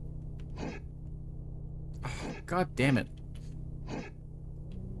 Oh, God damn it.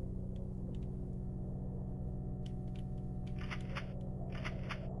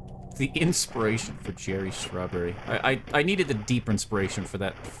 The inspiration for Jerry Strawberry. I needed a deeper inspiration for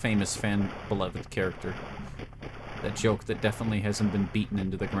that famous fan-beloved character. That joke that definitely hasn't been beaten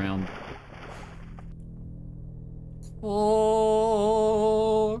into the ground.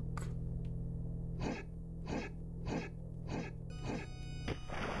 Fuck.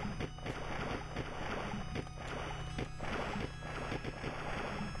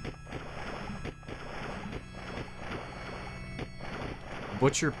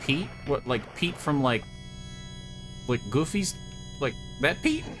 Butcher Pete? What, like Pete from like Goofy's? Like that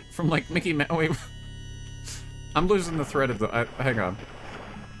Pete? From like Mickey Mouse? Wait. I'm losing the thread of the... hang on.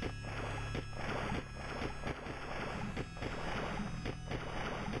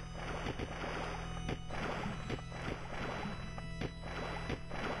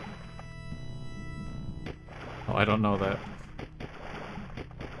 Oh, I don't know that.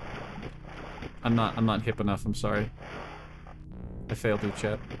 I'm not hip enough, I'm sorry. I failed to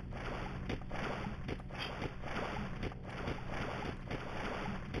chat.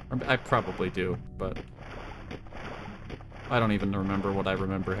 I probably do, but... I don't even remember what I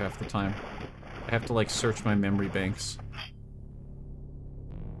remember half the time. I have to, like, search my memory banks.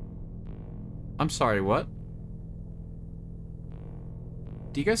 I'm sorry, what?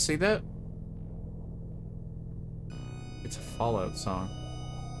 Do you guys see that? It's a Fallout song.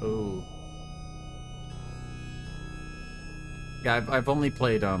 Oh. Yeah, I've only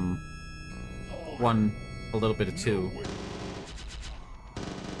played, 1, a little bit of 2.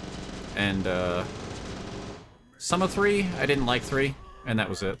 And, some of 3, I didn't like 3, and that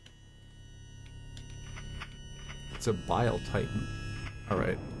was it. It's a Bile Titan.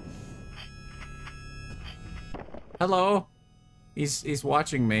 Alright. Hello. He's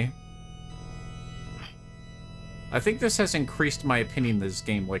watching me. I think this has increased my opinion of this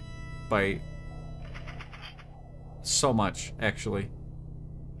game, like, by so much, actually.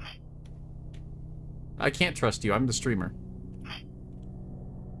 I can't trust you. I'm the streamer.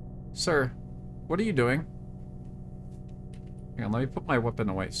 Sir, what are you doing? Hang on, let me put my weapon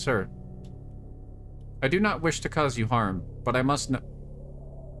away. Sir, I do not wish to cause you harm, but I must know...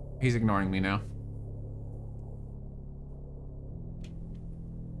 He's ignoring me now.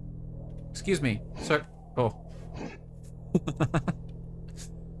 Excuse me, sir. Oh.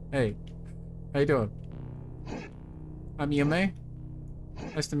 Hey, how you doing? I'm Yume.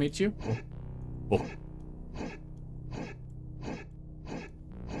 Nice to meet you. Oh.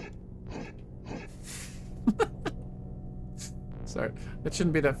 Sorry, that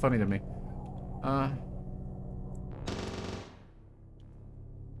shouldn't be that funny to me.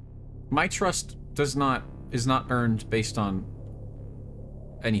 My trust is not earned based on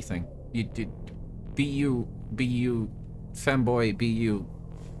anything. Be you femboy, be you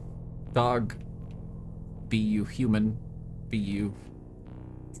dog, be you human, be you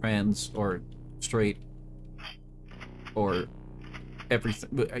trans or straight or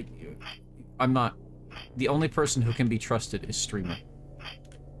everything. I'm not. The only person who can be trusted is streamer.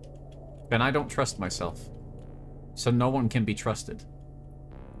 And I don't trust myself. So no one can be trusted.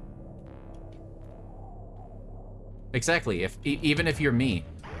 Exactly, even if you're me.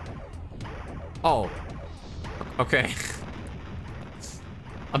 Oh. Okay.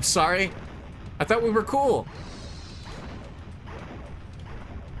 I'm sorry. I thought we were cool.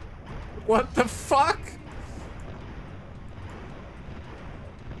 What the fuck?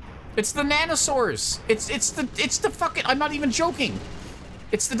 It's the Nanosaurs. It's the fucking... I'm not even joking.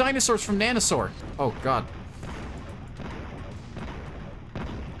 It's the dinosaurs from Nanosaur. Oh, God.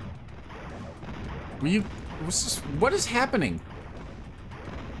 What is happening?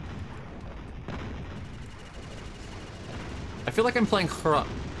 I feel like I'm playing Hra.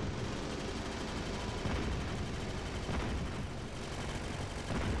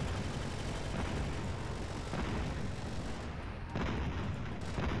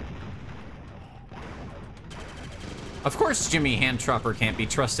 Of course Jimmy Handchopper can't be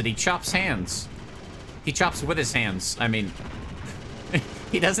trusted. He chops hands. He chops with his hands. I mean,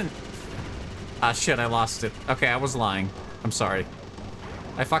 he doesn't... Ah, shit, I lost it. Okay, I was lying. I'm sorry.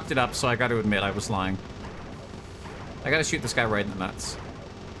 I fucked it up, so I gotta admit I was lying. I gotta shoot this guy right in the nuts.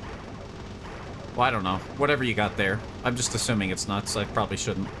 Well, I don't know. Whatever you got there. I'm just assuming it's nuts. I probably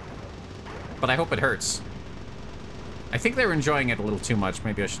shouldn't. But I hope it hurts. I think they're enjoying it a little too much.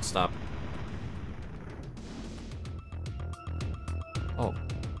 Maybe I should stop. Oh.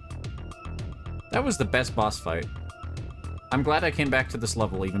 That was the best boss fight. I'm glad I came back to this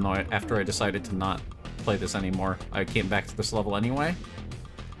level, even though after I decided to not play this anymore, I came back to this level anyway.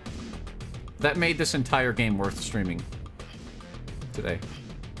 That made this entire game worth streaming today.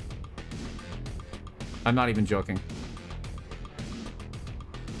 I'm not even joking.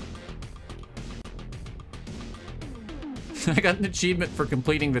 I got an achievement for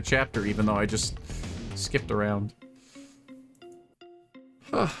completing the chapter, even though I just skipped around.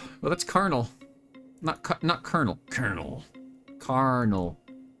 Well, that's CARNAL. Not Colonel. CARNAL. CARNAL.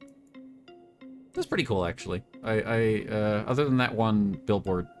 That's pretty cool, actually. Other than that one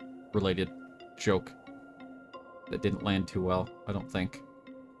billboard-related joke that didn't land too well, I don't think.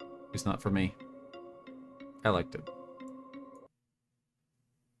 It's not for me. I liked it.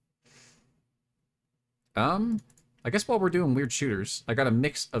 I guess while we're doing weird shooters, I got a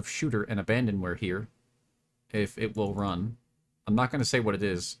mix of shooter and abandonware here. If it will run. I'm not going to say what it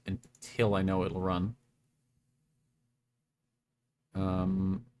is until I know it'll run.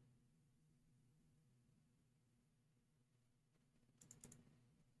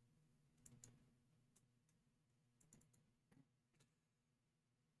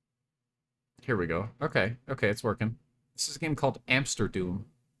 Here we go. Okay, it's working. This is a game called Amsterdam.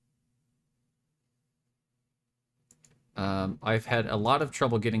 I've had a lot of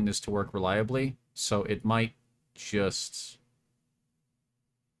trouble getting this to work reliably, so it might just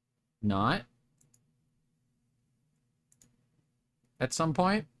not at some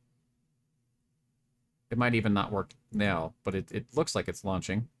point. It might even not work now, but it looks like it's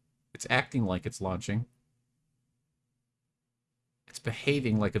launching. It's acting like it's launching. It's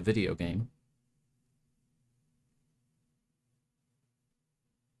behaving like a video game.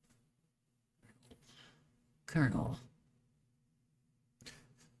 CARNAL.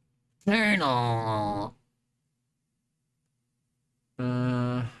 CARNAL.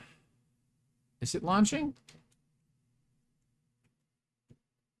 Is it launching?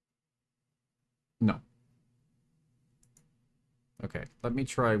 No. Let me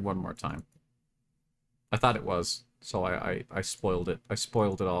try one more time. I thought it was, so I spoiled it. I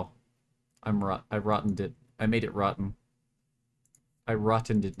spoiled it all. I rottened it. I made it rotten. I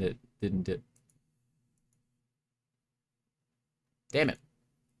rottened it, didn't it? Damn it.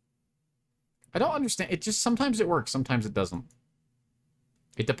 I don't understand. It just, sometimes it works, sometimes it doesn't.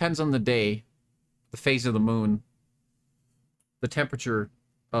 It depends on the day, the phase of the moon, the temperature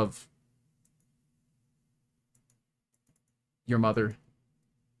of your mother.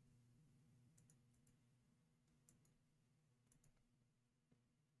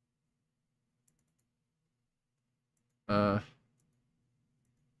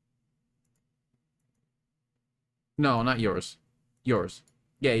 No, not yours. Yours.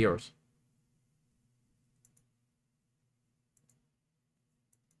 Yeah, yours.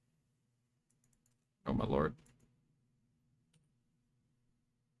 Oh my lord.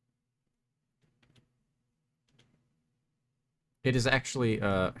 It is actually,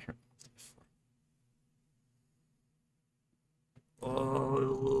 here.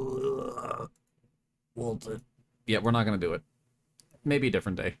 Yeah, we're not gonna do it. Maybe a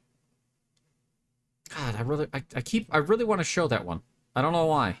different day. God, I really want to show that one. I don't know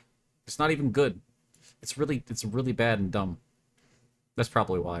why. It's not even good. It's really bad and dumb. That's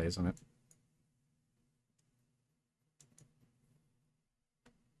probably why, isn't it?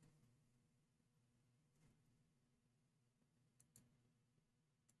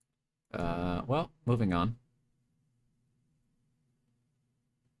 Well, moving on.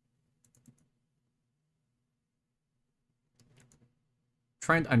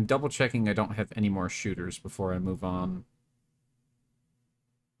 I'm double checking I don't have any more shooters before I move on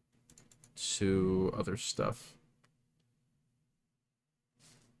to other stuff.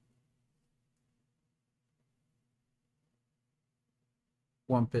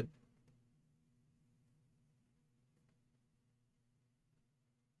 Wump it.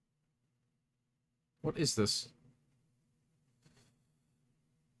 What is this?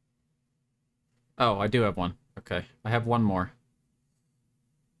 Oh, I do have one. Okay. I have one more.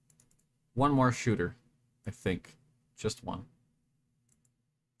 One more shooter, I think. Just one.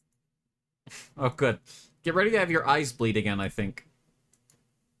 Oh, good. Get ready to have your eyes bleed again, I think.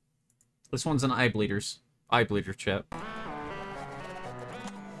 This one's an eye bleeder chat.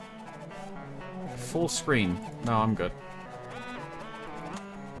 Full screen. No, I'm good.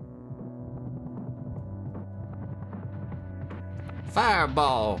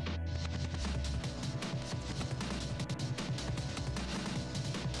 Fireball!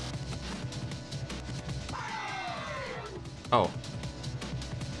 Oh.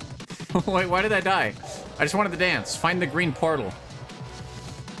 Wait, why did I die? I just wanted to dance. Find the green portal.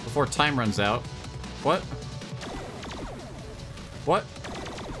 Before time runs out. What? What?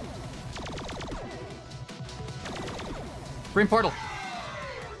 Green portal.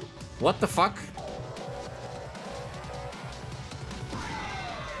 What the fuck?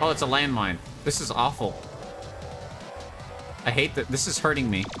 Oh, it's a landmine. This is awful. I hate that. This is hurting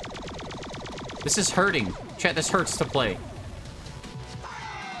me. This is hurting. Chat, this hurts to play.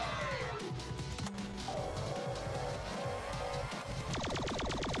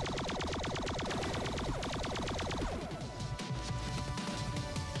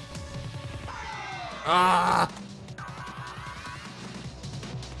 Ah!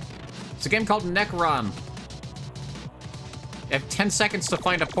 It's a game called NEKRON. You have 10 seconds to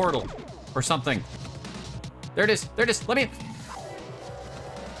find a portal. Or something. There it is. There it is. Let me...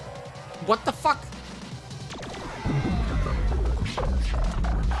 What the fuck?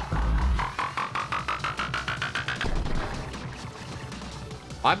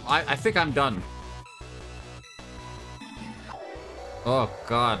 I think I'm done. Oh,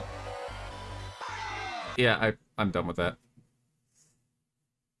 God. Yeah, I'm done with that.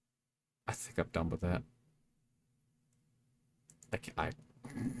 I think I'm done with that. I